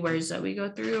few words that we go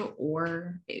through,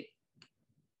 or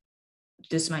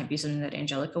this might be something that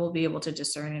Angelica will be able to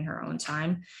discern in her own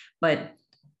time. But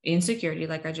insecurity,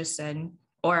 like I just said,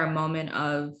 or a moment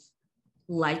of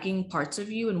liking parts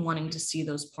of you and wanting to see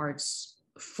those parts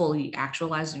fully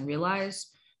actualized and realized.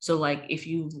 So like if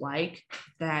you like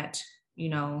that, you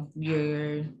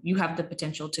have the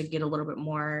potential to get a little bit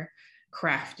more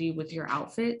crafty with your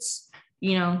outfits,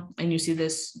 and you see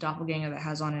this doppelganger that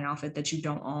has on an outfit that you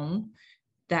don't own,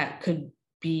 that could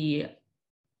be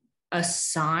a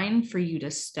sign for you to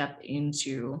step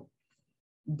into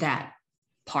that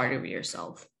part of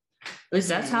yourself. At least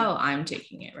that's how I'm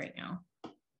taking it right now.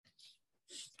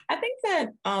 I think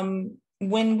that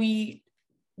when we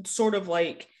sort of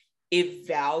like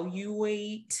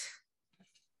evaluate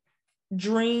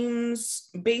dreams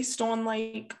based on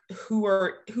like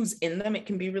who's in them, it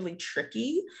can be really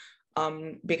tricky.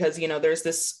 Because there's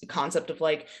this concept of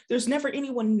like there's never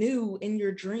anyone new in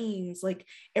your dreams, like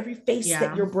every face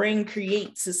that your brain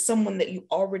creates is someone that you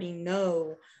already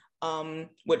know,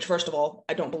 which first of all,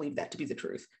 I don't believe that to be the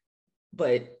truth,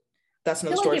 but that's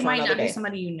another story for another day. It might not be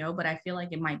somebody you know, but I feel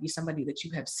like it might be somebody that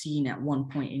you have seen at one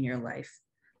point in your life.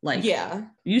 Like,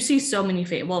 you see so many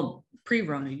faces. Well,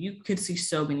 pre-Rona, you could see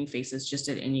so many faces just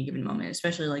at any given moment,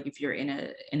 especially like if you're in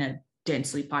a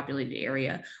densely populated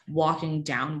area, walking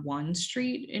down one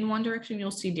street in one direction,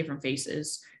 you'll see different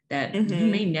faces that you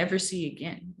may never see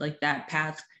again. Like that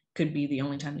path could be the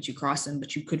only time that you cross them,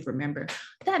 but you could remember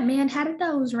that man had a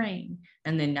nose ring,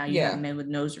 and then now you have men with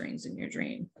nose rings in your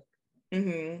dream.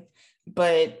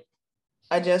 But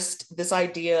this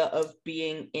idea of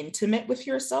being intimate with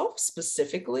yourself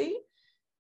specifically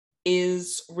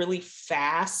is really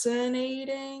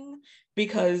fascinating,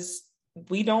 because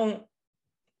we don't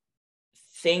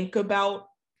think about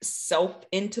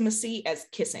self-intimacy as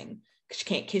kissing, because you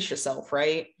can't kiss yourself,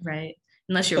 right? Right.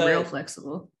 Unless you're real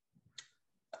flexible.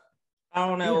 I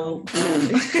don't know.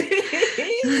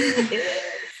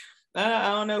 I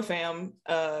don't know, fam.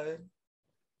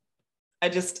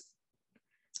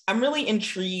 I'm really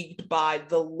intrigued by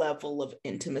the level of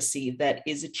intimacy that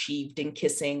is achieved in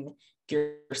kissing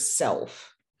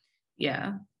yourself.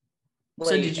 Yeah. Like,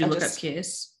 so did you look up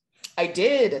kiss? I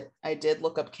did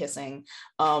look up kissing.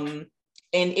 And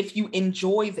if you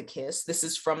enjoy the kiss, this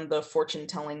is from the Fortune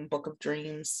Telling Book of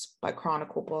Dreams by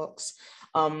Chronicle Books.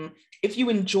 If you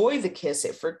enjoy the kiss,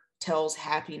 it foretells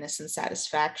happiness and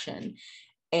satisfaction.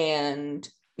 And,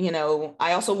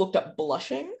 I also looked up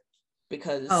blushing,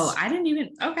 because I didn't even.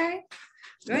 Okay,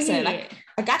 listen, I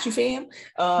got you, fam.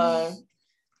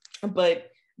 But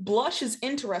blush is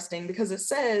interesting because it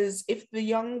says if it is a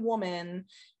young woman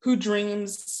who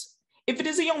dreams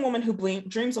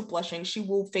of blushing, she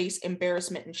will face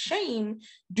embarrassment and shame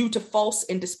due to false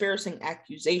and disparaging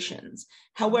accusations.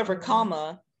 However,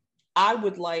 I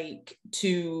would like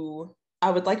to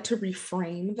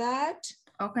reframe that.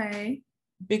 Okay.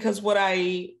 Because what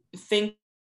I think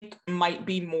might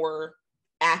be more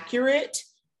accurate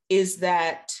is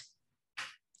that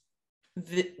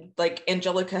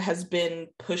Angelica has been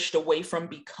pushed away from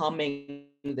becoming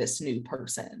this new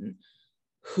person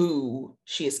who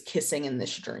she is kissing in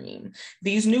this dream.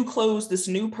 These new clothes, this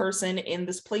new person in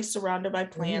this place surrounded by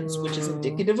plants, which is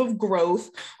indicative of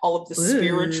growth, all of the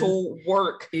spiritual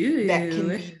work that can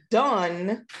be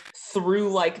done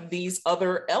through like these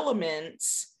other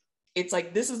elements. It's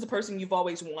like, this is the person you've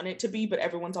always wanted to be, but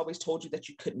everyone's always told you that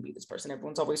you couldn't be this person.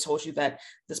 Everyone's always told you that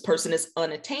this person is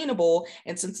unattainable.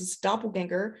 And since it's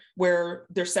doppelganger, where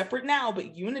they're separate now,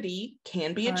 but unity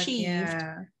can be achieved.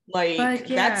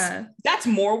 That's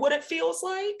more what it feels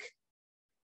like.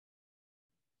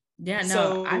 Yeah,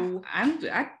 no, I'm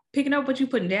picking up what you're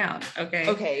putting down.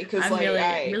 Okay, because I'm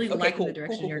really liking the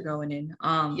direction you're going in.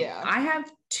 I have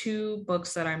 2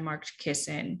 books that I marked kiss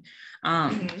in.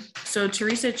 So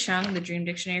Teresa Chung, The Dream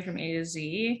Dictionary from A to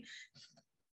Z,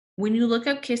 when you look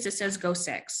up kiss, it says go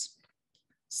sex.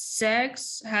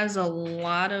 Sex has a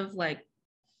lot of like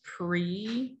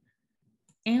preamble,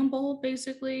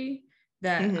 basically,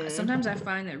 that sometimes I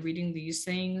find that reading these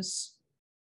things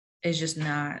is just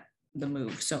not the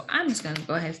move. So I'm just going to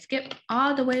go ahead and skip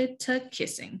all the way to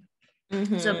kissing.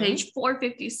 So page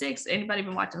 456, anybody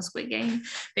been watching Squid Game?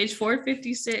 Page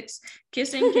 456,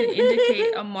 kissing can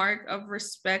indicate a mark of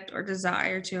respect or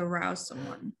desire to arouse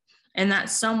someone, and that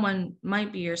someone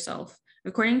might be yourself.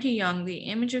 According to Jung, the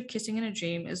image of kissing in a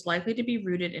dream is likely to be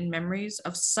rooted in memories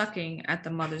of sucking at the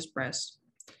mother's breast.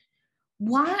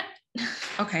 What?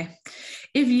 Okay.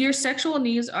 If your sexual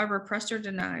needs are repressed or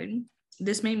denied,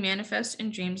 this may manifest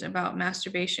in dreams about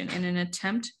masturbation in an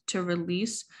attempt to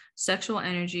release sexual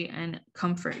energy and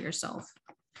comfort yourself.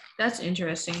 That's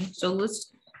interesting. So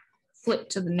let's flip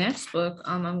to the next book.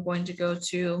 I'm going to go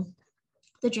to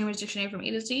The Dreamer's Dictionary from A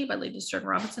to Z by Lady Sturgeon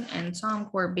Robinson and Tom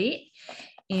Corbett.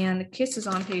 And the kiss is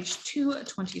on page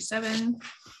 227.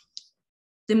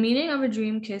 The meaning of a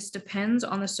dream kiss depends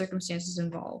on the circumstances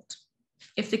involved.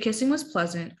 If the kissing was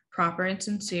pleasant, proper, and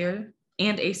sincere,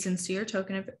 and a sincere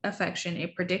token of affection,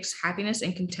 it predicts happiness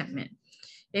and contentment.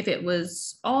 If it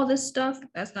was all this stuff,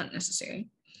 that's not necessary.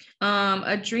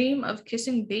 A dream of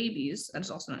kissing babies, that is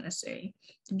also not necessary.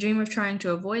 A dream of trying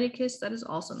to avoid a kiss, that is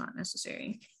also not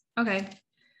necessary. Okay,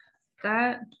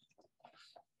 that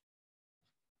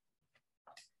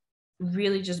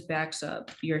really just backs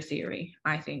up your theory,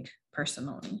 I think,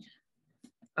 personally,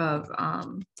 of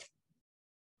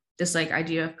this like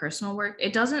idea of personal work.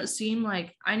 It doesn't seem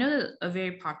like, I know that a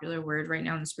very popular word right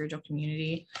now in the spiritual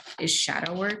community is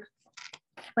shadow work,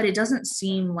 but it doesn't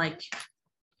seem like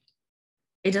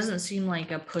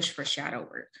a push for shadow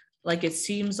work. Like it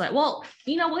seems like, well,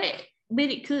 you know what?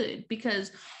 But it could,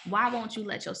 because why won't you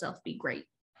let yourself be great?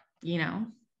 You know?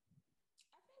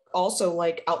 Also,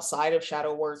 like outside of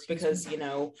shadow work, because you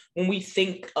know, when we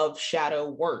think of shadow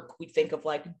work, we think of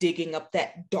like digging up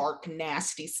that dark,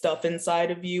 nasty stuff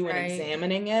inside of you and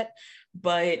examining it.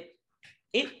 But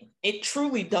it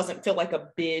truly doesn't feel like a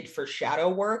bid for shadow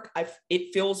work.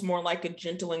 It feels more like a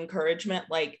gentle encouragement,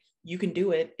 like you can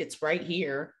do it. It's right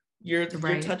here. You're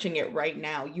touching it right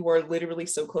now. You are literally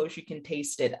so close you can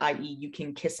taste it, i.e. you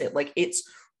can kiss it. Like it's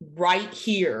right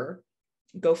here.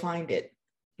 Go find it.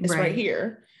 It's right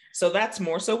here. So that's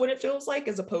more so what it feels like,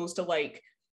 as opposed to like,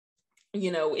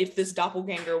 you know, if this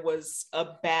doppelganger was a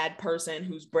bad person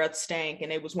whose breath stank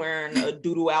and they was wearing a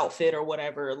doo-doo outfit or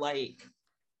whatever, like,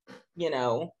 you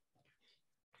know,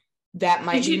 that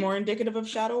might be more indicative of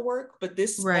shadow work, but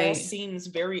this all seems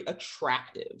very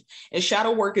attractive. And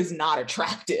shadow work is not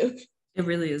attractive. It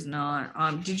really is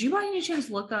not. Did you by any chance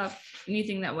look up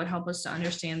anything that would help us to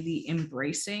understand the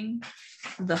embracing,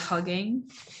 the hugging?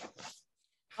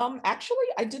 Actually,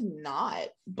 I did not,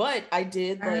 but I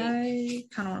did like. I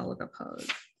kind of want to look up hug.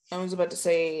 I was about to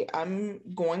say, I'm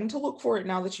going to look for it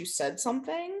now that you said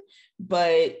something,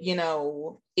 but you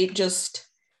know, it just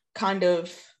kind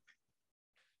of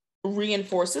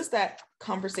reinforces that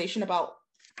conversation about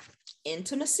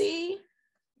intimacy.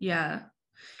 Yeah.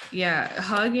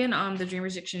 Hug in The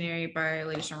Dreamer's Dictionary by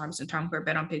Lady Sturgeon Robinson, Tom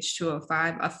Corbett on page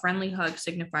 205. A friendly hug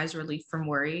signifies relief from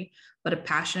worry, but a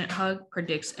passionate hug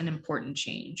predicts an important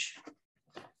change.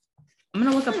 I'm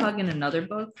gonna look up hug in another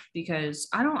book because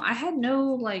I had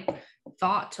no like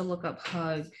thought to look up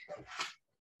hug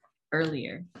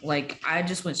earlier. Like I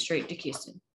just went straight to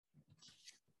kissing.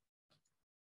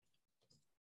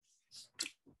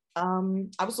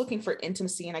 I was looking for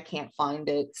intimacy and I can't find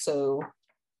it, so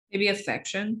maybe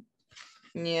affection.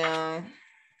 Yeah.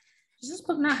 Does this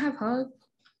book not have hug?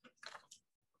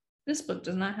 This book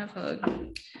does not have hug.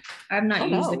 I have not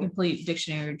used the complete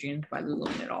dictionary of dreams by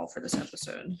Lululemon at all for this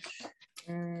episode.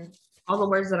 All the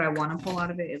words that I want to pull out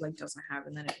of it, it like doesn't have,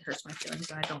 and then it hurts my feelings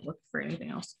and I don't look for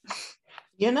anything else.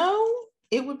 You know,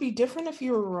 it would be different if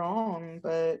you were wrong,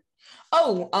 but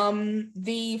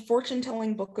the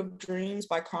fortune-telling book of dreams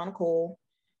by Chronicle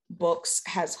Books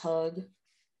has hug.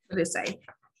 What does it say?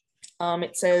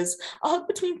 It says, a hug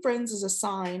between friends is a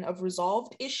sign of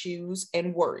resolved issues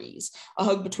and worries. A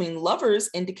hug between lovers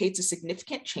indicates a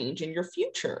significant change in your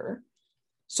future.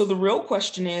 So the real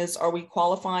question is, are we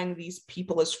qualifying these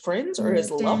people as friends or as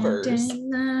lovers?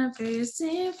 Lovers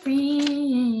and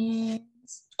friends.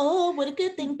 Oh, what a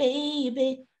good thing,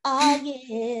 baby. Oh,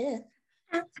 yeah.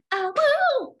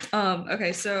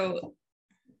 Okay, so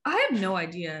I have no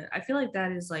idea. I feel like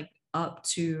that is like up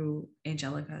to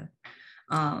Angelica.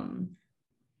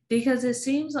 Because it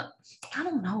seems like I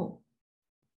don't know.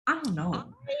 I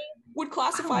would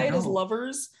classify it as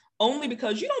lovers only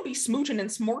because you don't be smooching and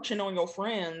smorching on your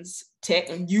friends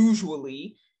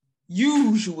usually.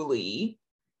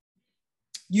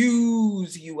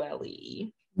 Use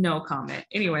ULE. No comment.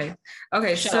 Anyway,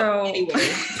 okay, so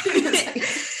anyway.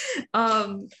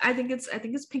 I think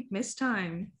it's Pink Mist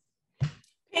time.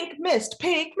 Pink Mist.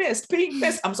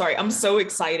 I'm sorry. I'm so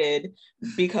excited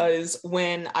because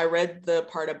when I read the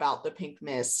part about the Pink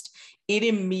Mist, it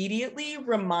immediately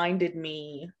reminded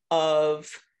me of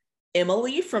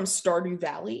Emily from Stardew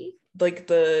Valley, like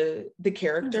the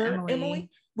character Emily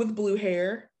with blue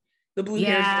hair, the blue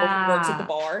hair girl who works at the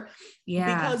bar.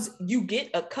 Yeah. Because you get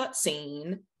a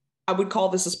cutscene. I would call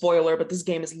this a spoiler, but this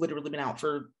game has literally been out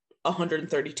for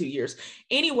 132 years.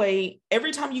 Anyway,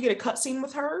 every time you get a cutscene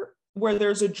with her where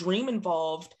there's a dream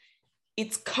involved,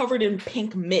 it's covered in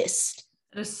pink mist.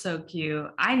 That is so cute.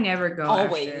 I never go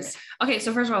always. Okay,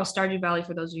 so first of all, Stardew Valley,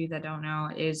 for those of you that don't know,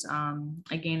 is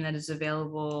a game that is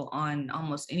available on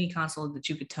almost any console that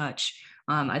you could touch.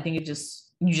 I think you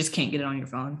just can't get it on your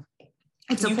phone.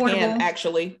 It's affordable. Can,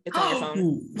 actually. It's on your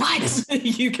phone. What?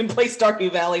 You can play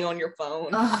Stardew Valley on your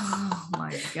phone. Oh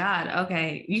my God.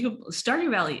 Okay. Stardew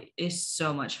Valley is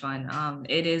so much fun.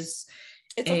 It's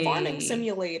a farming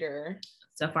simulator.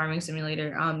 It's a farming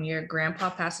simulator. Your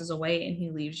grandpa passes away and he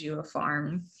leaves you a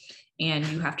farm and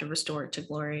you have to restore it to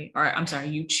glory. Or I'm sorry,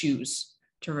 you choose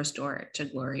to restore it to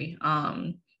glory.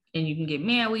 And you can get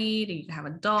married and you can have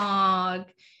a dog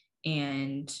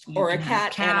and or a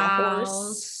cat and a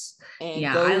horse. And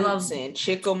goats and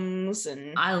chickens,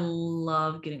 and I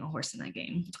love getting a horse in that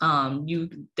game.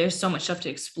 There's so much stuff to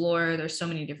explore. There's so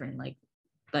many different like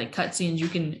cutscenes. You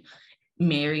can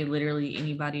marry literally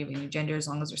anybody of any gender as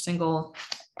long as they're single.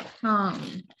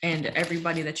 And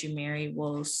everybody that you marry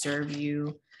will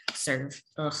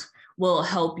will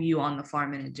help you on the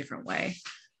farm in a different way.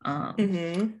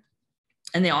 And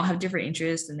they all have different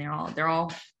interests, and they're all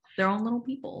their own little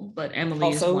people. But Emily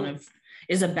also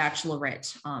is a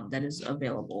bachelorette that is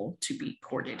available to be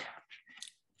courted.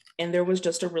 And there was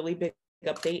just a really big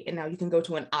update, and now you can go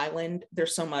to an island.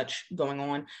 There's so much going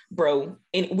on, bro.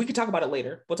 And we could talk about it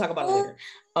later. We'll talk about it later.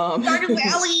 Stardew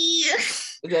Valley.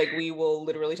 Like we will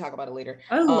literally talk about it later.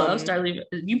 I love Stardew.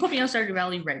 You put me on Stardew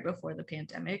Valley right before the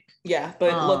pandemic. Yeah,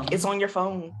 but look, it's on your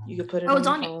phone. You could put it. It's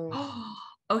on your phone.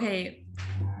 Okay,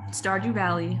 Stardew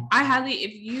Valley.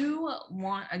 If you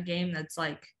want a game that's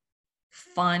like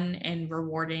fun and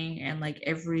rewarding and like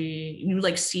you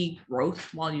like see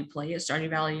growth while you play it, Stardew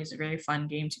Valley is a very fun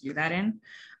game to do that in.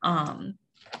 And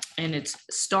it's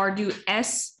Stardew,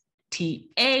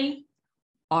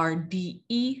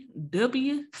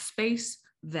 STARDEW space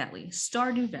Valley,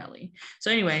 Stardew Valley.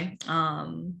 So anyway,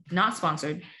 not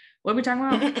sponsored. What are we talking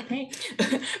about? Pink.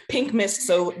 Pink mist.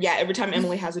 So yeah, every time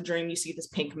Emily has a dream, you see this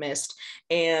pink mist.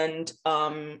 And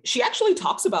she actually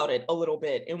talks about it a little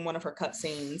bit in one of her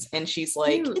cutscenes. And she's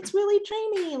like, it's really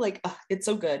dreamy. Like, it's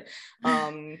so good.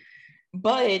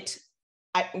 But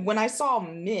when I saw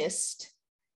mist,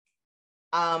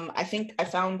 I think I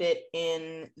found it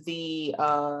in the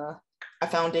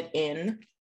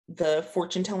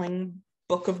fortune telling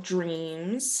book of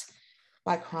dreams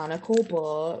by Chronicle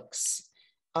Books.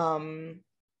 And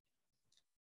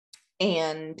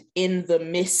in the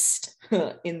midst,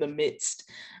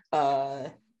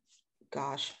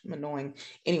 gosh, I'm annoying.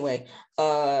 Anyway,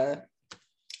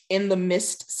 in the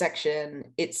mist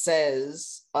section, it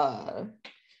says,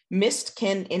 mist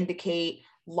can indicate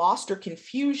lost or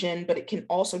confusion, but it can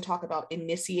also talk about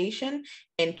initiation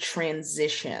and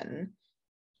transition.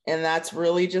 And that's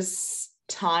really just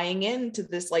tying into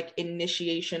this like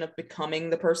initiation of becoming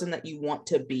the person that you want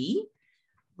to be.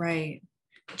 Right.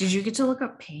 Did you get to look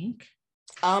up pink?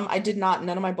 I did not.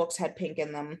 None of my books had pink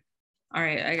in them. All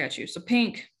right, I got you. So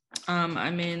pink,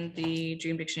 I'm in the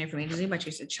Dream Dictionary from A to Z by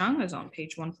Chisa Chung. Is on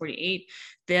page 148.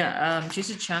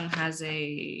 Chisa Chung has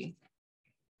a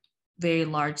very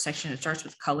large section. It starts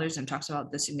with colors and talks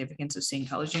about the significance of seeing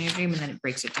colors in your dream, and then it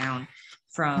breaks it down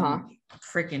from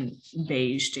freaking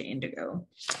beige to indigo.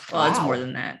 Well, It's more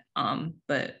than that.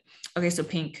 But okay, so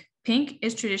pink. Pink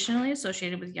is traditionally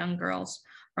associated with young girls,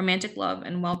 romantic love,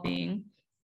 and well-being.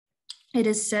 It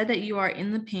is said that you are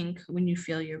in the pink when you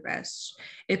feel your best.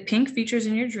 If pink features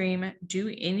in your dream,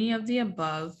 do any of the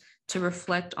above to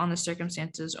reflect on the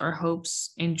circumstances or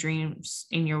hopes and dreams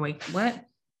in your wake. What?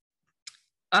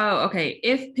 Oh, okay.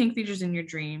 If pink features in your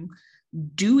dream,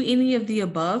 do any of the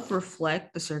above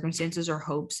reflect the circumstances or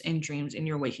hopes and dreams in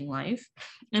your waking life?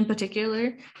 In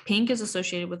particular, pink is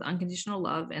associated with unconditional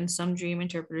love, and some dream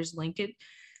interpreters link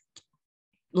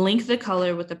the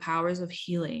color with the powers of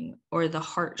healing or the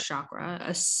heart chakra,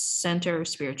 a center of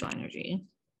spiritual energy.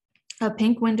 A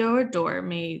pink window or door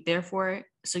may therefore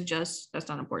suggest, that's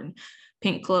not important,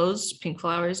 pink clothes, pink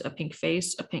flowers, a pink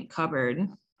face, a pink cupboard.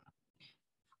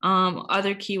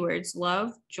 Other keywords: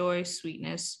 love, joy,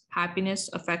 sweetness, happiness,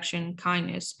 affection,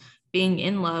 kindness, being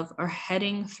in love, or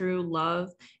heading through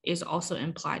love is also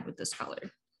implied with this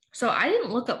color. So I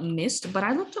didn't look up mist, but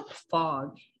I looked up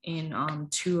fog in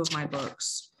 2 of my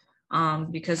books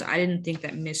because I didn't think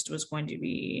that mist was going to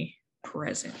be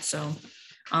present. So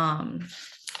I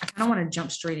kind of want to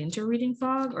jump straight into reading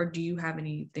fog, or do you have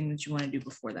anything that you want to do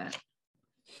before that?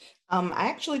 I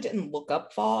actually didn't look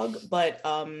up fog, but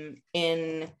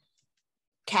in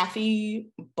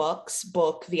Kathy Buck's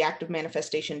book, The Act of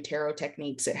Manifestation Tarot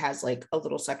Techniques, it has like a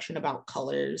little section about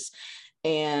colors,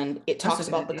 and it talks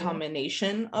about the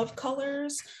combination of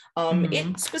colors.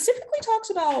 It specifically talks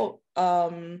about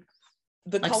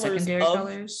the like colors of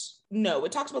colors. No,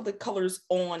 it talks about the colors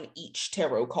on each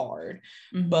tarot card,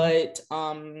 but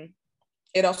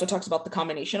it also talks about the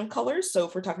combination of colors. So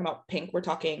if we're talking about pink, we're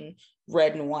talking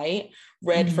red and white.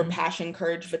 Red for passion,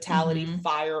 courage, vitality,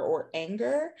 fire, or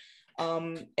anger.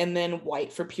 And then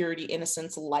white for purity,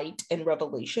 innocence, light, and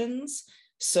revelations.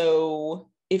 So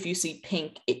if you see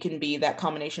pink, it can be that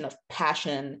combination of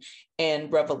passion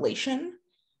and revelation,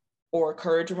 or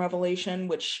courage and revelation,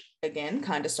 which again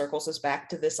kind of circles us back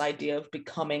to this idea of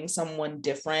becoming someone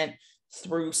different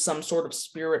through some sort of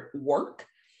spirit work,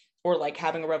 or like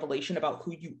having a revelation about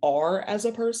who you are as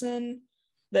a person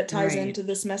that ties into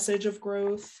this message of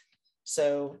growth.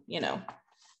 So,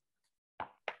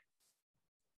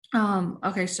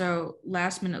 okay, so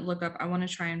last minute lookup, I want to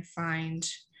try and find,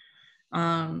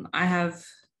 I have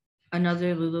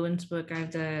another Lewin's book. I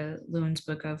have the Lewin's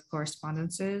Book of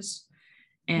Correspondences,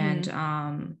 and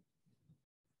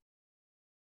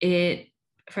it,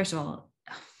 first of all,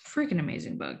 freaking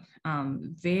amazing book.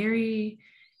 Very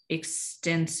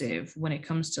extensive when it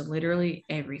comes to literally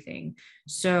everything.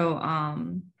 So,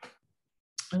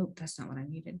 oh, that's not what I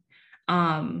needed.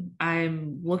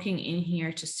 I'm looking in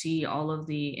here to see all of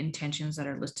the intentions that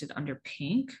are listed under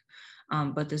pink.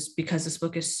 But because this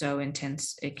book is so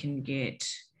intense,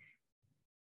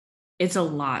 it's a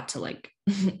lot to like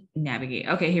navigate.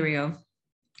 Okay, here we go.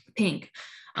 Pink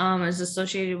is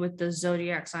associated with the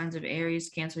zodiac signs of Aries,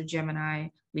 Cancer, Gemini,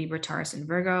 Libra, Taurus, and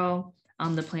Virgo.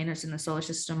 The planets in the solar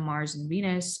system, Mars and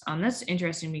Venus. That's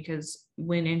interesting because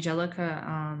when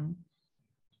Angelica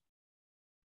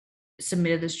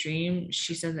submitted this dream,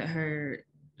 she said that her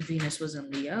Venus was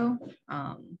in Leo,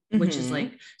 which is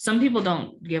like, most people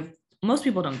don't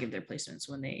give their placements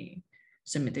when they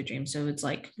submit their dream. So it's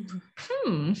like,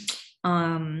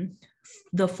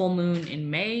 the full moon in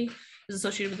May is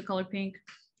associated with the color pink.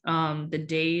 The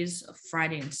days of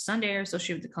Friday and Sunday are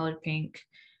associated with the color pink.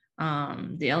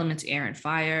 The elements air and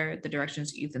fire, the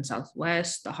directions east and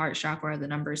southwest, the heart chakra, the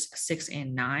numbers 6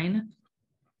 and 9.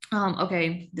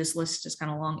 Okay, this list is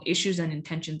kind of long. Issues and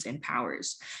intentions and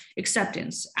powers: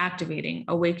 acceptance, activating,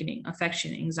 awakening,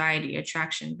 affection, anxiety,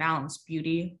 attraction, balance,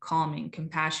 beauty, calming,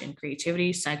 compassion,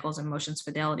 creativity, cycles, emotions,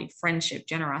 fidelity, friendship,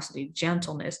 generosity,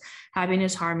 gentleness,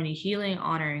 happiness, harmony, healing,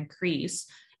 honor, increase,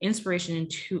 inspiration,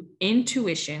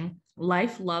 intuition,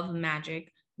 life, love,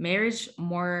 magic, marriage,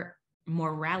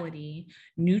 morality,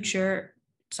 nurture,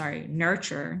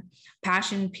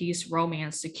 passion, peace,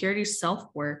 romance, security,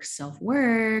 self-work,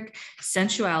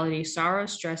 sensuality, sorrow,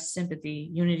 stress, sympathy,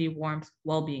 unity, warmth,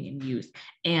 well-being, and youth.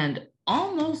 And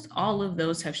almost all of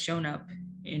those have shown up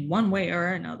in one way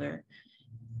or another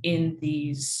in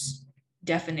these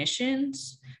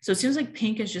definitions. So it seems like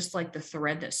pink is just like the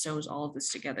thread that sews all of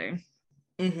this together.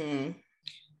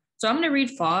 So I'm going to read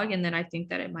fog, and then I think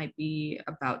that it might be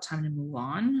about time to move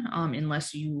on,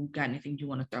 unless you got anything you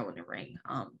want to throw in the ring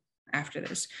after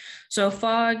this. So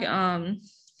fog,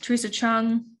 Teresa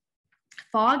Chung,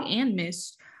 fog and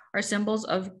mist are symbols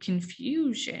of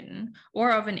confusion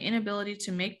or of an inability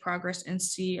to make progress and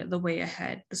see the way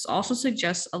ahead. This also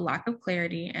suggests a lack of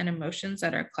clarity and emotions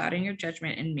that are clouding your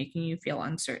judgment and making you feel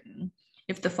uncertain.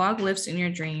 If the fog lifts in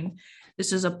your dream,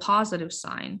 this is a positive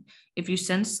sign. If you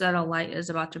sense that a light is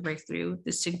about to break through,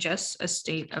 this suggests a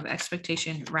state of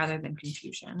expectation rather than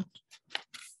confusion.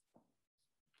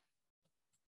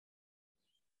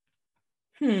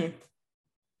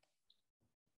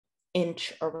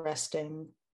 Interesting.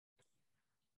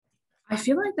 I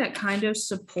feel like that kind of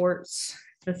supports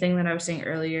the thing that I was saying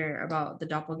earlier about the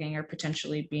doppelganger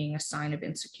potentially being a sign of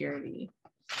insecurity.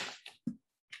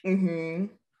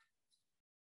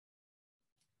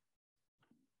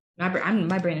 My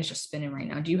brain is just spinning right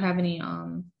now. Do you have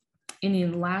any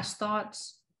last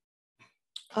thoughts?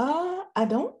 I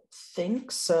don't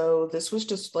think so. This was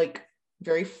just like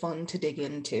very fun to dig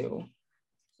into.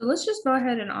 So let's just go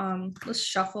ahead and let's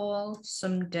shuffle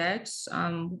some decks,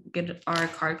 get our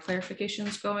card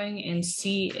clarifications going, and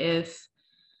see if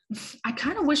I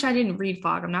kind of wish I didn't read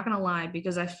Fog. I'm not going to lie,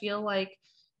 because I feel like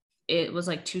it was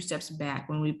like 2 steps back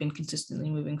when we've been consistently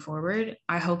moving forward.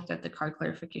 I hope that the card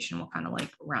clarification will kind of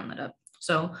like round that up.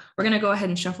 So we're going to go ahead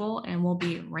and shuffle and we'll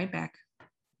be right back.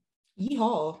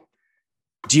 Yeehaw.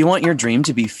 Do you want your dream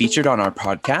to be featured on our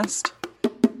podcast?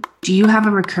 Do you have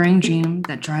a recurring dream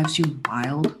that drives you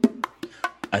wild?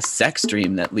 A sex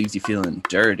dream that leaves you feeling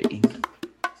dirty?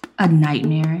 A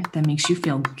nightmare that makes you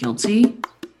feel guilty?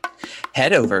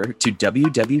 Head over to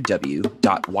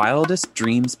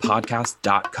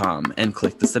www.wildestdreamspodcast.com and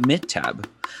click the Submit tab.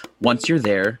 Once you're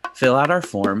there, fill out our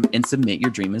form and submit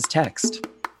your dream as text.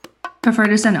 Prefer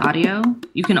to send audio?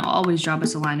 You can always drop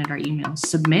us a line at our email,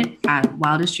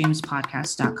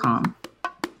 submit@wildestdreamspodcast.com.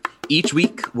 Each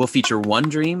week, we'll feature one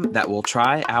dream that we'll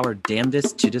try our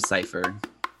damnedest to decipher.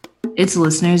 It's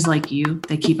listeners like you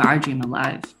that keep our dream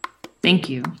alive. Thank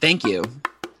you. Thank you.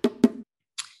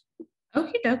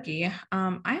 Okie dokie.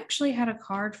 I actually had a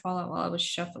card fall out while I was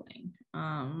shuffling.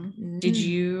 Did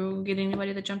you get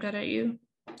anybody that jumped out at you?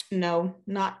 No,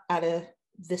 not out of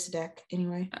this deck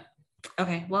anyway.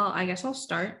 Okay, well, I guess I'll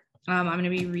start. I'm going to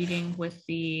be reading with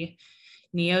the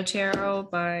Neo Tarot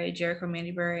by Jericho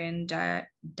Mandybury and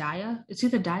Dia. It's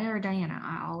either Dia or Diana.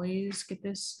 I always get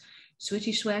this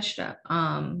switched up.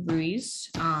 Ruiz.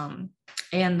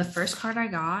 And the first card I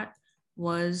got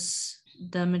was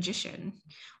the Magician,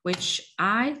 which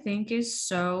I think is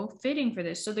so fitting for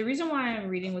this. So the reason why I'm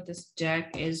reading with this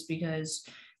deck is because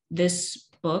this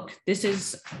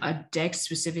is a deck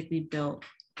specifically built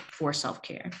for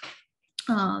self-care.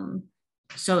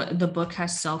 So the book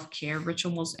has self-care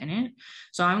rituals in it.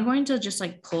 So I'm going to just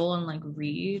like pull and like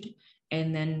read,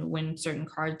 and then when certain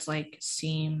cards like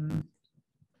seem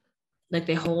like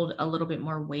they hold a little bit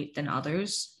more weight than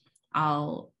others,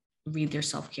 I'll read their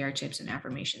self-care tips and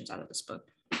affirmations out of this book.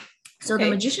 So The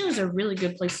Magician is a really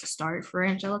good place to start for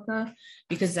Angelica,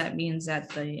 because that means that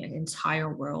the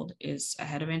entire world is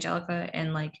ahead of Angelica.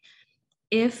 And like,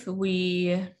 if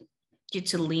we get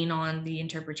to lean on the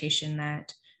interpretation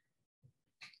that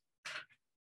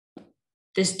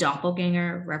this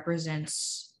doppelganger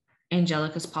represents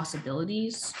Angelica's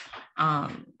possibilities,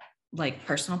 like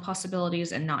personal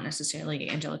possibilities, and not necessarily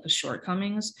Angelica's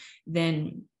shortcomings,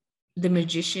 then the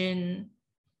Magician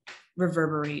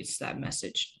reverberates that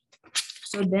message.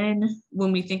 So then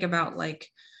when we think about like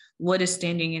what is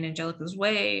standing in Angelica's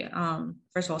way,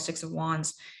 first of all, Six of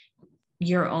Wands,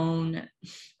 you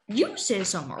said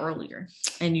something earlier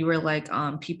and you were like,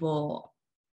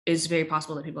 it's very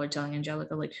possible that people are telling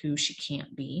Angelica like who she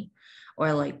can't be,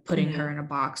 or like putting her in a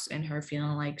box and her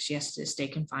feeling like she has to stay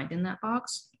confined in that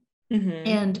box.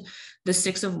 And the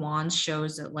Six of Wands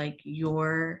shows that like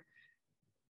your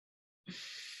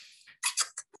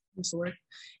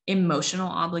emotional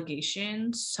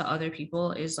obligations to other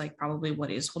people is like probably what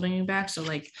is holding you back. So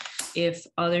like if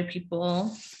other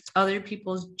people's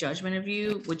judgment of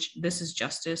you, which this is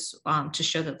justice, to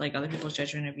show that like other people's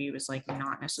judgment of you is like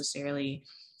not necessarily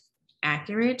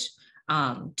accurate,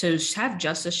 to have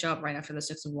justice show up right after the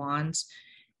Six of Wands,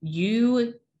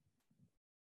 the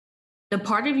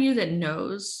part of you that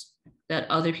knows that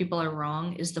other people are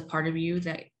wrong is the part of you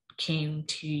that came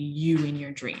to you in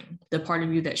your dream, the part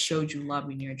of you that showed you love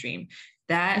in your dream.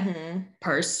 That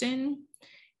person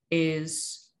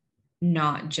is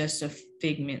not just a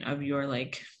figment of your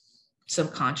like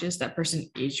subconscious. That person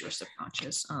is your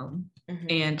subconscious.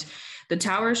 And the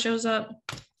Tower shows up,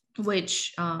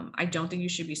 which I don't think you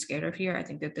should be scared of here. I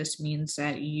think that this means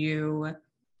that you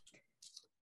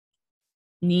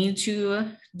need to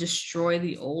destroy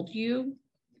the old you.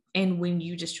 And when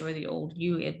you destroy the old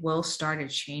you, it will start a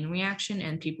chain reaction,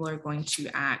 and people are going to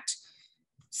act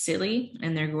silly,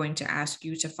 and they're going to ask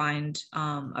you to find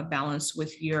a balance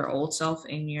with your old self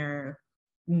and your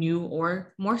new,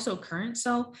 or more so current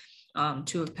self,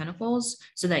 Two of Pentacles,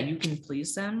 so that you can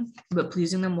please them. But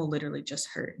pleasing them will literally just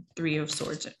hurt. Three of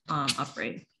Swords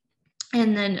upright.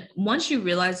 And then once you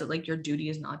realize that like your duty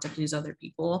is not to please other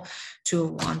people, Two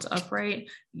of Wands upright,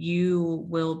 you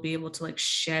will be able to like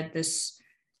shed this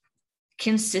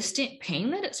consistent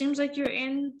pain that it seems like you're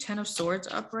in, Ten of Swords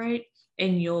upright,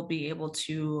 and you'll be able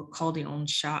to call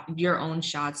your own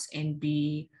shots and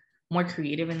be more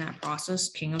creative in that process,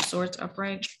 King of Swords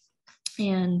upright.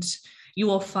 And you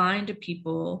will find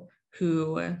people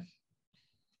who,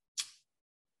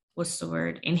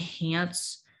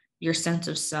 enhance your sense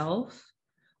of self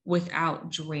without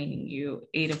draining you,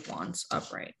 Eight of Wands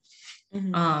upright.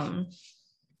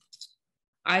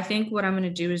 I think what I'm going to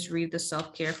do is read the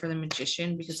self-care for the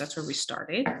Magician, because that's where we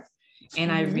started.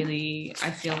 And I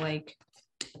feel like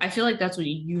that's what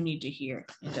you need to hear,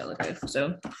 Angelica.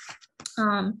 So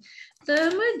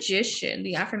The Magician,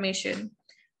 the affirmation.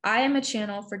 I am a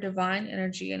channel for divine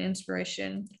energy and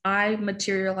inspiration. I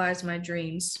materialize my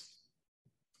dreams.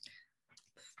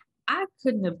 I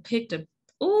couldn't have picked a.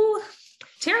 Oh,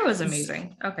 tarot is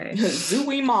amazing. Okay.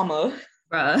 Zooey mama.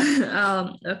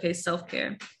 Bruh. Okay,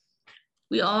 self-care.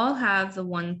 We all have the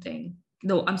one thing.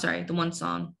 The one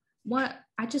song. What?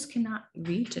 I just cannot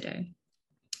read today.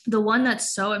 The one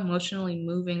that's so emotionally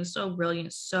moving, so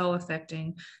brilliant, so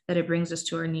affecting that it brings us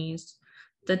to our knees.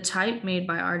 The type made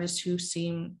by artists who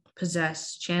seem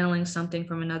possessed, channeling something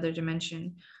from another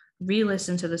dimension.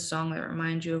 Re-listen to the song that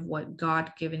reminds you of what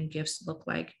God-given gifts look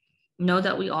like. Know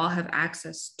that we all have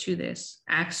access to this.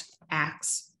 Ask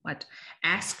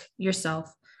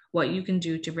yourself what you can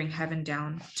do to bring heaven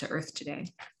down to earth today.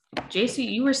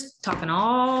 JC, you were talking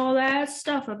all that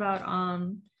stuff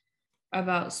about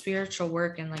spiritual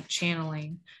work and like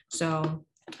channeling. So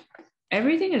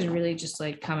everything is really just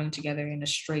like coming together in a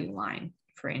straight line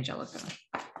for Angelica.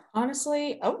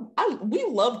 Honestly, we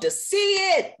love to see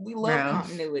it. We love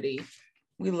continuity.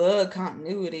 We love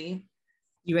continuity.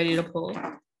 You ready to pull?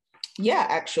 Yeah,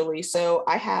 actually. So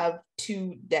I have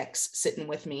 2 decks sitting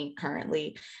with me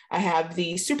currently. I have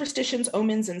the Superstitions,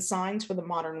 Omens, and Signs for the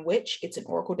Modern Witch. It's an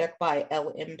oracle deck by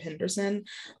L.M. Penderson.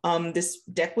 This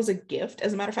deck was a gift.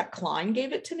 As a matter of fact, Klein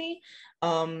gave it to me.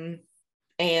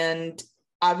 And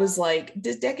I was like,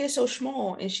 this deck is so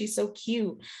small and she's so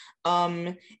cute.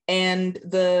 And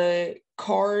the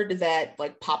card that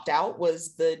like popped out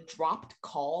was the Dropped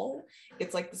Call.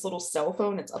 It's like this little cell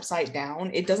phone. It's upside down.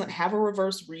 It doesn't have a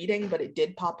reverse reading, but it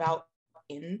did pop out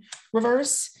in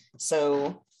reverse.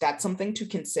 So that's something to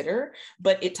consider.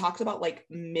 But it talks about like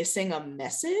missing a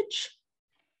message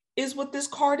is what this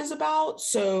card is about.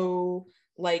 So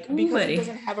like, because it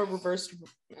doesn't have a reverse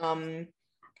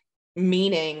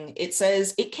meaning, it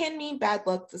says it can mean bad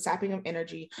luck, the sapping of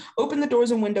energy. Open the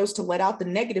doors and windows to let out the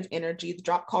negative energy. The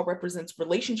drop call represents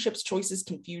relationships, choices,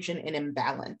 confusion, and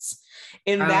imbalance.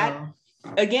 And that,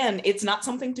 again, it's not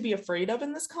something to be afraid of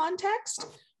in this context,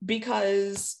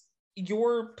 because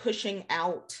you're pushing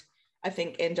out, I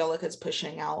think Angelica's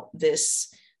pushing out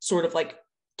this sort of like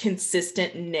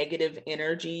consistent negative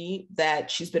energy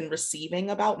that she's been receiving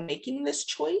about making this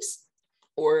choice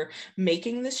or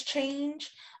making this change.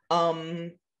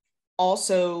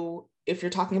 Also, if you're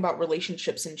talking about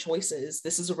relationships and choices,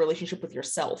 this is a relationship with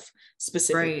yourself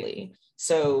specifically. Right.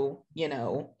 So, you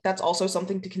know, that's also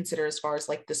something to consider as far as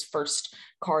like this first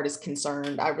card is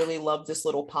concerned. I really love this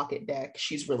little pocket deck.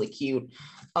 She's really cute.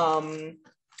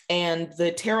 And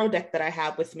the tarot deck that I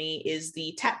have with me is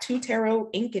the Tattoo Tarot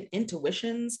Ink and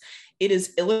Intuitions. It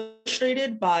is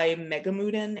illustrated by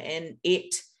Megamuden, and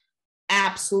it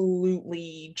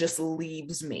absolutely just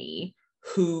leaves me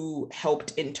who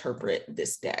helped interpret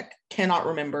this deck. Cannot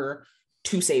remember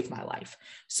to save my life.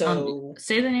 So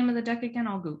say the name of the deck again.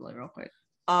 I'll Google it real quick.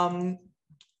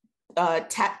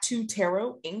 Tattoo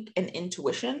Tarot Ink and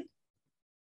Intuition.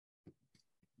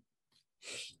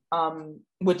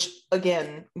 Which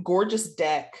again, gorgeous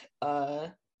deck.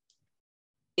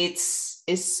 It's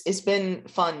been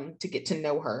fun to get to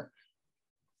know her.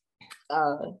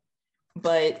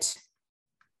 But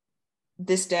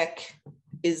this deck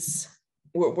is,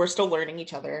 we're still learning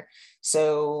each other.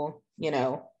 So, you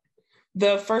know,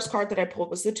 the first card that I pulled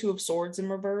was the Two of Swords in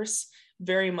reverse,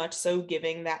 very much so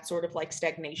giving that sort of like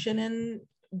stagnation in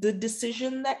the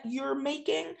decision that you're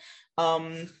making.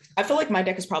 I feel like my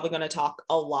deck is probably going to talk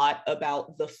a lot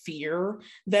about the fear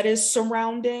that is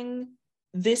surrounding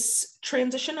this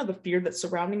transition, or the fear that's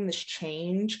surrounding this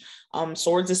change.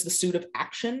 Swords is the suit of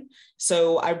action.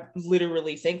 So I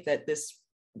literally think that this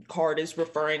card is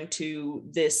referring to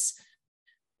this,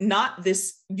 not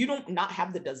this, you don't not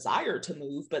have the desire to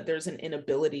move, but there's an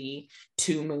inability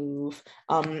to move.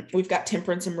 We've got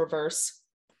Temperance in reverse,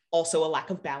 also a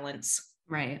lack of balance.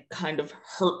 Right. Kind of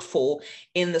hurtful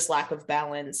in this lack of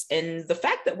balance. And the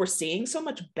fact that we're seeing so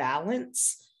much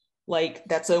balance, like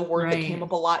that's a word that came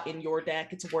up a lot in your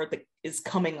deck. It's a word that is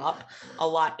coming up a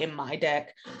lot in my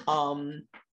deck.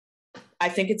 I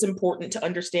think it's important to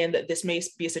understand that this may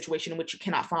be a situation in which you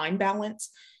cannot find balance.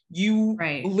 You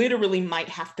literally might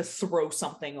have to throw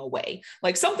something away.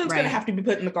 Like something's going to have to be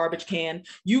put in the garbage can.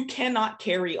 You cannot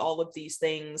carry all of these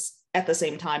things at the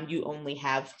same time. You only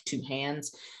have 2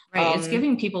 hands. Right. It's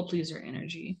giving people pleaser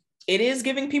energy. It is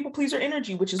giving people pleaser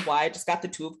energy, which is why I just got the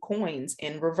Two of Coins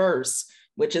in reverse,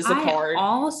 which is a card.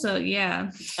 Also,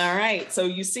 yeah. All right. So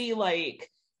you see, like,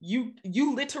 you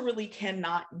literally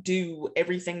cannot do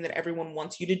everything that everyone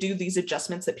wants you to do. These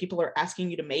adjustments that people are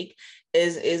asking you to make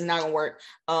is not gonna work.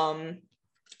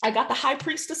 I got the High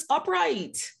Priestess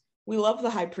upright. We love the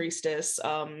High Priestess.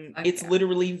 It's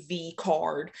literally the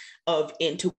card of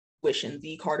intuition,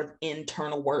 the card of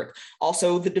internal work.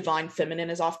 Also, the divine feminine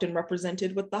is often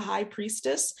represented with the High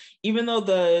Priestess, even though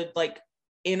the like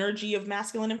energy of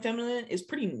masculine and feminine is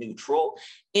pretty neutral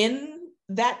in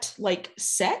that like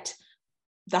set.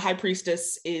 The High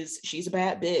Priestess she's a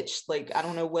bad bitch. Like, I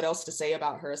don't know what else to say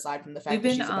about her aside from the fact that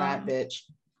she's a bad bitch.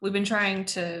 We've been trying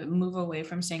to move away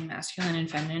from saying masculine and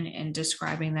feminine and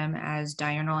describing them as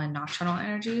diurnal and nocturnal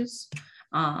energies.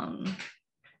 And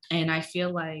I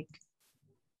feel like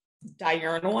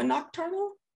diurnal and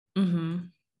nocturnal. Mm-hmm.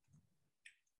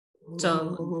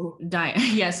 So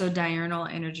so diurnal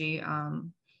energy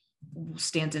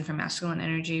stands in for masculine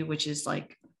energy, which is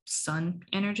like sun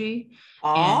energy,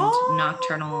 and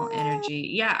nocturnal energy.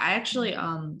 Yeah, I actually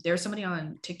there's somebody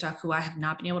on TikTok who I have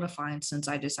not been able to find since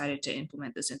I decided to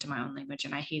implement this into my own language,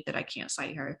 and I hate that I can't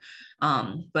cite her.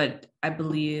 But I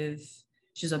believe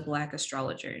she's a Black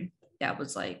astrologer that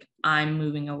was like, I'm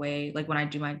moving away. Like when I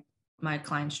do my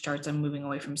clients' charts, I'm moving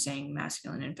away from saying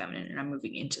masculine and feminine, and I'm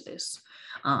moving into this.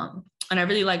 And I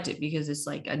really liked it because it's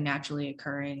like a naturally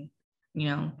occurring,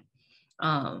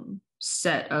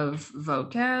 set of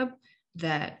vocab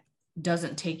that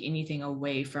doesn't take anything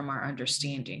away from our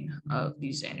understanding of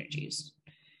these energies.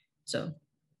 So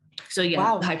yeah,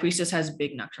 wow. The High Priestess has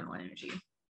big nocturnal energy.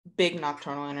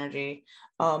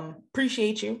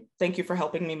 Appreciate you. Thank you for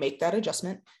helping me make that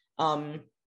adjustment. And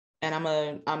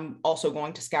I'm also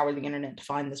going to scour the internet to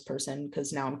find this person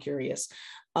because now I'm curious.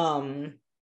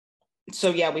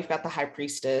 So yeah, we've got the High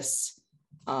Priestess,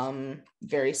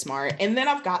 very smart. And then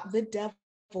I've got the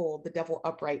devil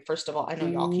upright. First of all, I know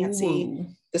y'all can't see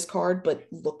this card, but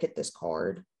look at this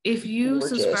card. If you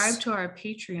subscribe to our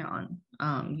Patreon,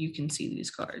 you can see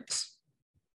these cards.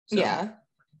 So. Yeah.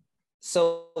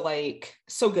 So like,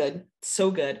 so good.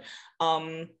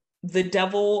 The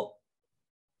devil,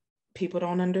 people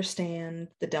don't understand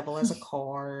the devil as a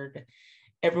card.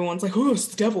 Everyone's like, oh, it's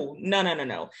the devil.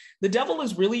 No. The devil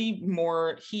is really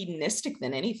more hedonistic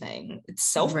than anything. It's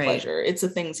self-pleasure. Right. It's the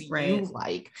things you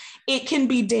like. It can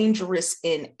be dangerous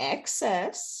in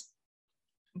excess.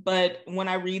 But when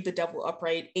I read the devil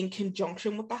upright in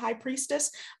conjunction with the High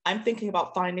Priestess, I'm thinking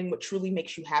about finding what truly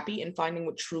makes you happy and finding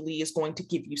what truly is going to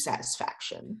give you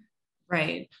satisfaction.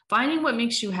 Right. Finding what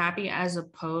makes you happy as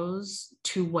opposed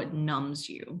to what numbs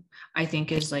you, I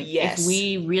think is like, if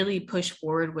we really push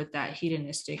forward with that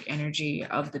hedonistic energy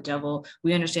of the devil,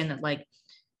 we understand that like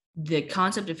the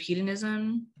concept of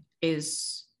hedonism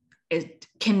it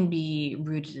can be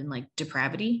rooted in like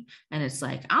depravity. And it's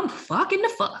like, I'm fucking the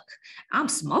fuck. I'm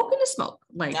smoking the smoke.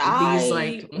 Like these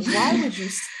like, why would you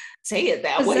say it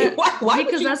that way? Why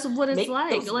because that's what it's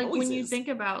like. Like when you think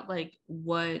about like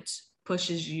what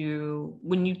pushes you,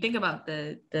 when you think about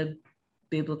the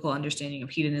biblical understanding of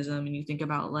hedonism, and you think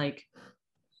about like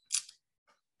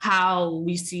how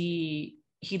we see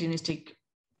hedonistic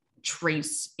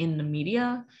traits in the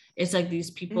media, it's like these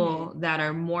people that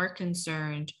are more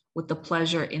concerned with the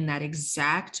pleasure in that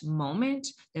exact moment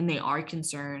than they are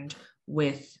concerned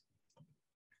with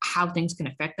how things can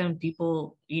affect them.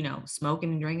 People,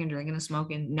 smoking and drinking and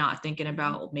smoking, not thinking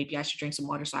about maybe I should drink some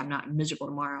water so I'm not miserable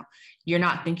tomorrow. You're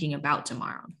not thinking about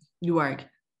tomorrow. You are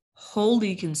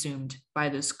wholly consumed by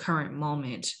this current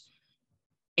moment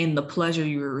and the pleasure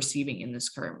you're receiving in this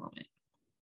current moment.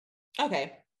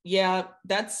 Okay. Yeah,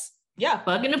 that's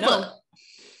bugging the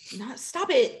fuck. Stop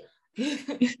it.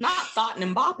 Not thoughtin'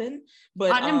 and bopping,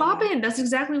 but thoughtin' and bopping. That's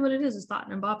exactly what it is. It's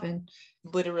thoughtin' and bopping.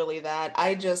 Literally that.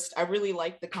 I really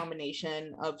like the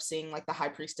combination of seeing like the High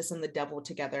Priestess and the devil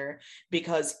together,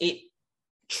 because it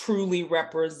truly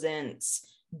represents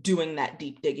doing that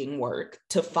deep digging work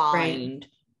to find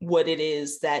what it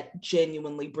is that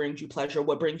genuinely brings you pleasure,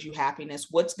 what brings you happiness,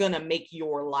 what's gonna make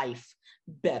your life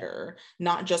better,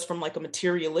 not just from like a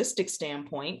materialistic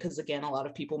standpoint, because again, a lot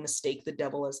of people mistake the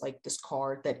devil as like this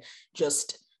card that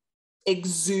just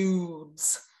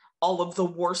exudes all of the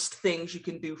worst things you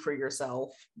can do for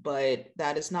yourself, but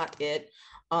that is not it.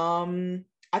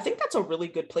 I think that's a really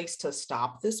good place to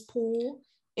stop this pool.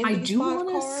 I do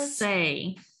want to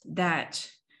say that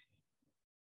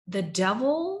the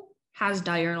devil has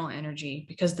diurnal energy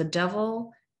because the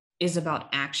devil is about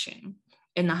action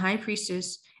and the High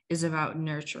Priestess is about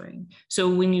nurturing. So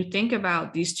when you think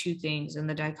about these two things and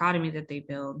the dichotomy that they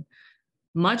build,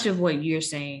 much of what you're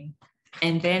saying,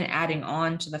 and then adding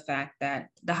on to the fact that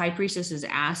the High Priestess is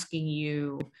asking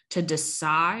you to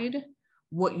decide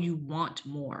what you want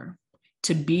more,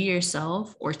 to be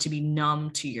yourself or to be numb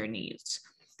to your needs.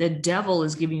 The devil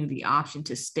is giving you the option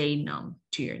to stay numb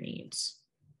to your needs.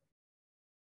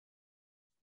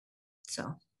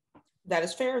 So That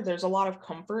is fair. There's a lot of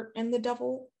comfort in the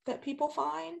devil that people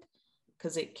find,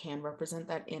 because it can represent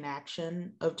that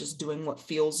inaction of just doing what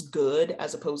feels good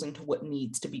as opposing to what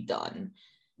needs to be done.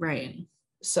 Right.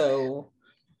 So,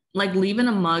 like leaving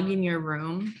a mug in your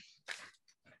room,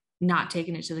 not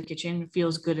taking it to the kitchen,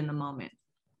 feels good in the moment.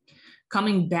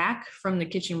 Coming back from the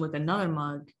kitchen with another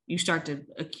mug, you start to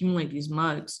accumulate these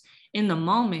mugs. In the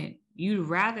moment, you'd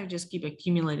rather just keep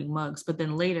accumulating mugs, but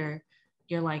then later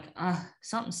you're like,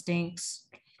 something stinks.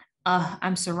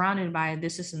 I'm surrounded by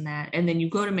this and that. And then you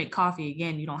go to make coffee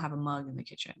again, you don't have a mug in the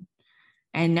kitchen.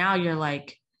 And now you're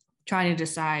like trying to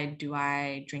decide, do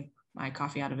I drink my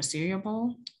coffee out of a cereal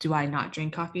bowl? Do I not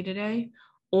drink coffee today?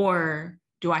 Or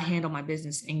do I handle my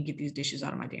business and get these dishes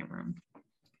out of my damn room?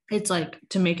 It's like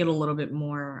to make it a little bit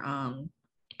more,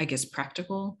 I guess,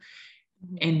 practical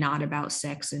and not about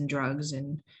sex and drugs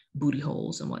and booty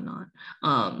holes and whatnot.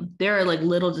 There are like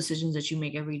little decisions that you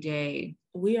make every day.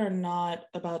 We are not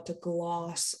about to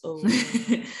gloss over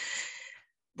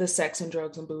the sex and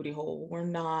drugs and booty hole. We're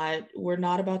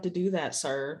not about to do that,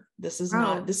 sir. This is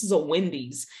a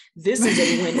Wendy's. This is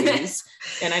a Wendy's.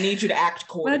 And I need you to act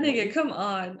accordingly. I think come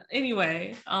on.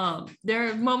 Anyway, there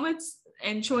are moments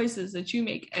and choices that you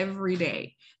make every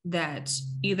day that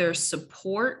either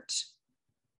support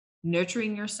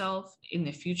nurturing yourself in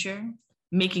the future,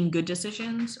 making good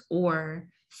decisions, or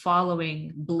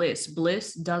following bliss.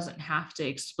 Bliss doesn't have to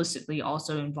explicitly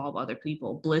also involve other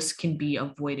people. Bliss can be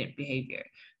avoidant behavior.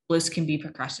 Bliss can be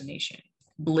procrastination.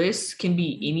 Bliss can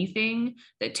be anything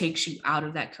that takes you out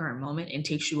of that current moment and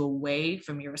takes you away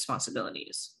from your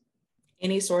responsibilities.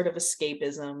 Any sort of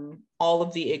escapism, all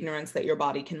of the ignorance that your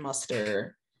body can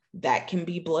muster, that can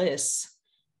be bliss.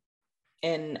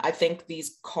 And I think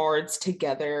these cards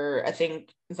together, I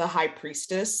think the High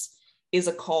Priestess is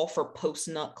a call for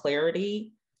post-nut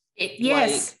clarity.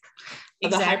 Yes. Exactly.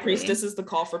 The High Priestess is the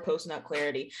call for post-nut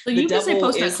clarity. So you can say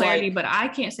post-nut clarity, but I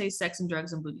can't say sex and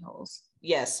drugs and booty holes.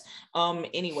 Yes.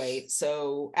 Anyway,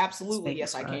 so absolutely,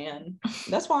 yes, I can.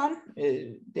 That's fine.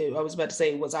 I was about to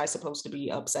say, was I supposed to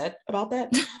be upset about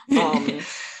that?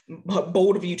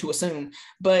 Bold of you to assume.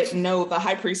 But no, the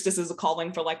High Priestess is a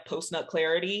calling for like post-nut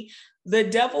clarity. The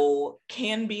devil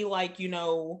can be like,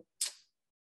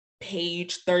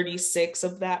 page 36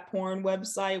 of that porn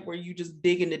website where you just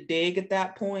dig at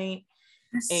that point.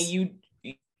 And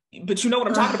but you know what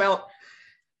I'm talking about.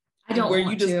 I don't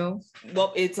want to.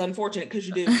 Well, it's unfortunate because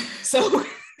you do. So,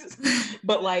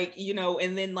 but like,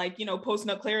 and then like,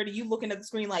 post-nut clarity, you looking at the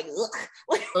screen like,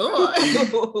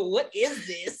 what is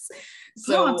this?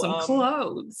 So want some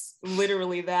clothes.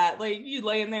 Literally that, like you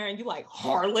lay in there and you like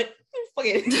harlot,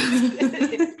 fucking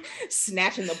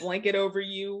snatching the blanket over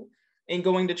you and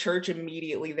going to church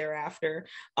immediately thereafter.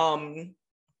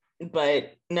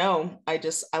 But no, I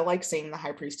like seeing the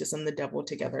High Priestess and the devil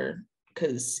together,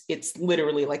 because it's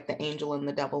literally like the angel and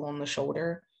the devil on the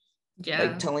shoulder,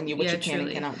 like telling you what you can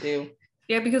and cannot do.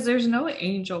 Yeah, because there's no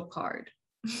angel card.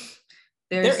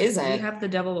 There isn't. We have the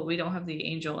devil, but we don't have the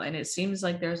angel, and it seems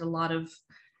like there's a lot of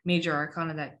major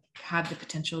arcana that have the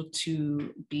potential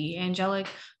to be angelic,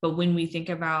 but when we think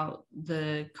about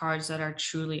the cards that are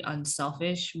truly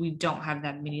unselfish, we don't have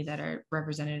that many that are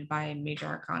represented by major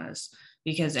arcanas,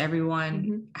 because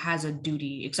everyone has a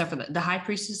duty, except for the High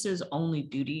Priestess's only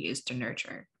duty is to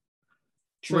nurture.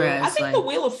 True. Whereas, I think the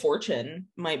Wheel of Fortune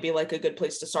might be like a good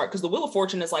place to start, because the Wheel of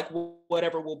Fortune is like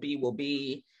whatever will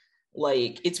be.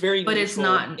 Like it's very, but it's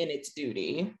not in its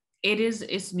duty.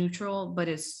 It's neutral, but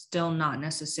it's still not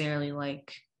necessarily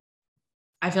like,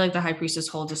 I feel like the High Priestess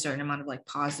holds a certain amount of like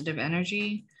positive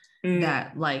energy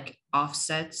that like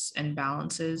offsets and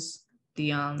balances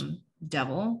the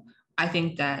devil. I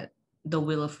think that the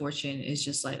Wheel of Fortune is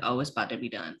just like, oh, it's about to be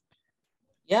done.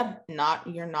 Yeah,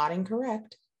 you're not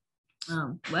incorrect.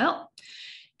 Well,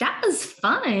 that was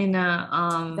fun.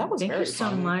 Thank you so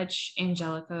fun. much,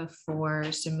 Angelica,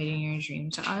 for submitting your dream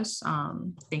to us.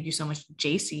 Thank you so much,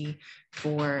 JC,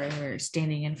 for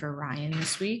standing in for Ryan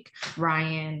this week.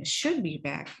 Ryan should be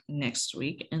back next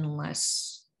week,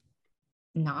 unless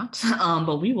not,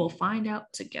 but we will find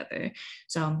out together.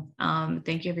 So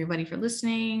thank you, everybody, for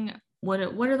listening. What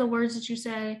are the words that you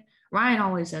say? Ryan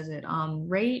always says it.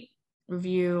 Rate,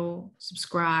 review,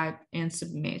 subscribe, and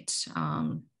submit.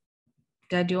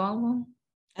 Did I do all of them?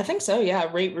 I think so.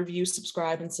 Yeah. Rate, review,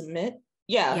 subscribe, and submit.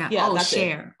 Yeah. Oh, that's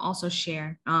share. It. Also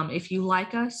share. If you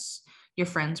like us, your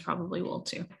friends probably will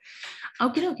too.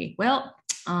 Okay. Well,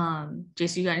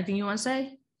 JC, you got anything you want to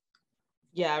say?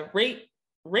 Yeah. Rate,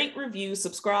 review,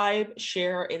 subscribe,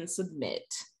 share, and submit,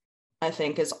 I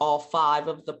think is all 5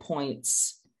 of the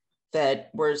points that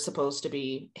we're supposed to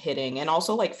be hitting. And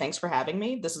also, like, thanks for having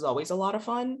me. This is always a lot of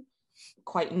fun.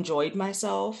 quite enjoyed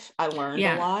myself. I learned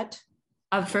a lot.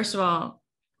 First of all,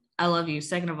 I love you.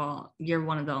 Second of all, you're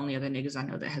one of the only other niggas I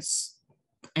know that has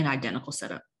an identical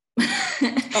setup.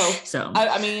 So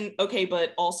I mean, okay,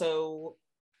 but also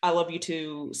I love you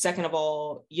too. Second of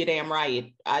all, you're damn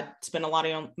right. I spend a lot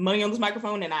of money on this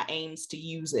microphone and I aims to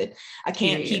use it. I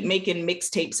can't keep making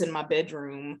mixtapes in my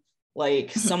bedroom.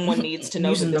 Like, someone needs to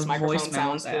know that this microphone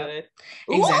sounds good.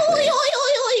 Exactly.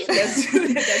 That's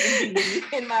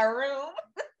in my room.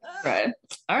 Right.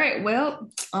 All right. Well,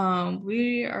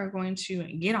 we are going to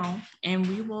get on, and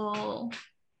we will,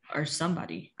 or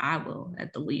somebody, I will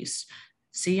at the least,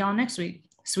 see y'all next week.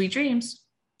 Sweet dreams.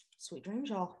 Sweet dreams,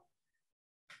 y'all.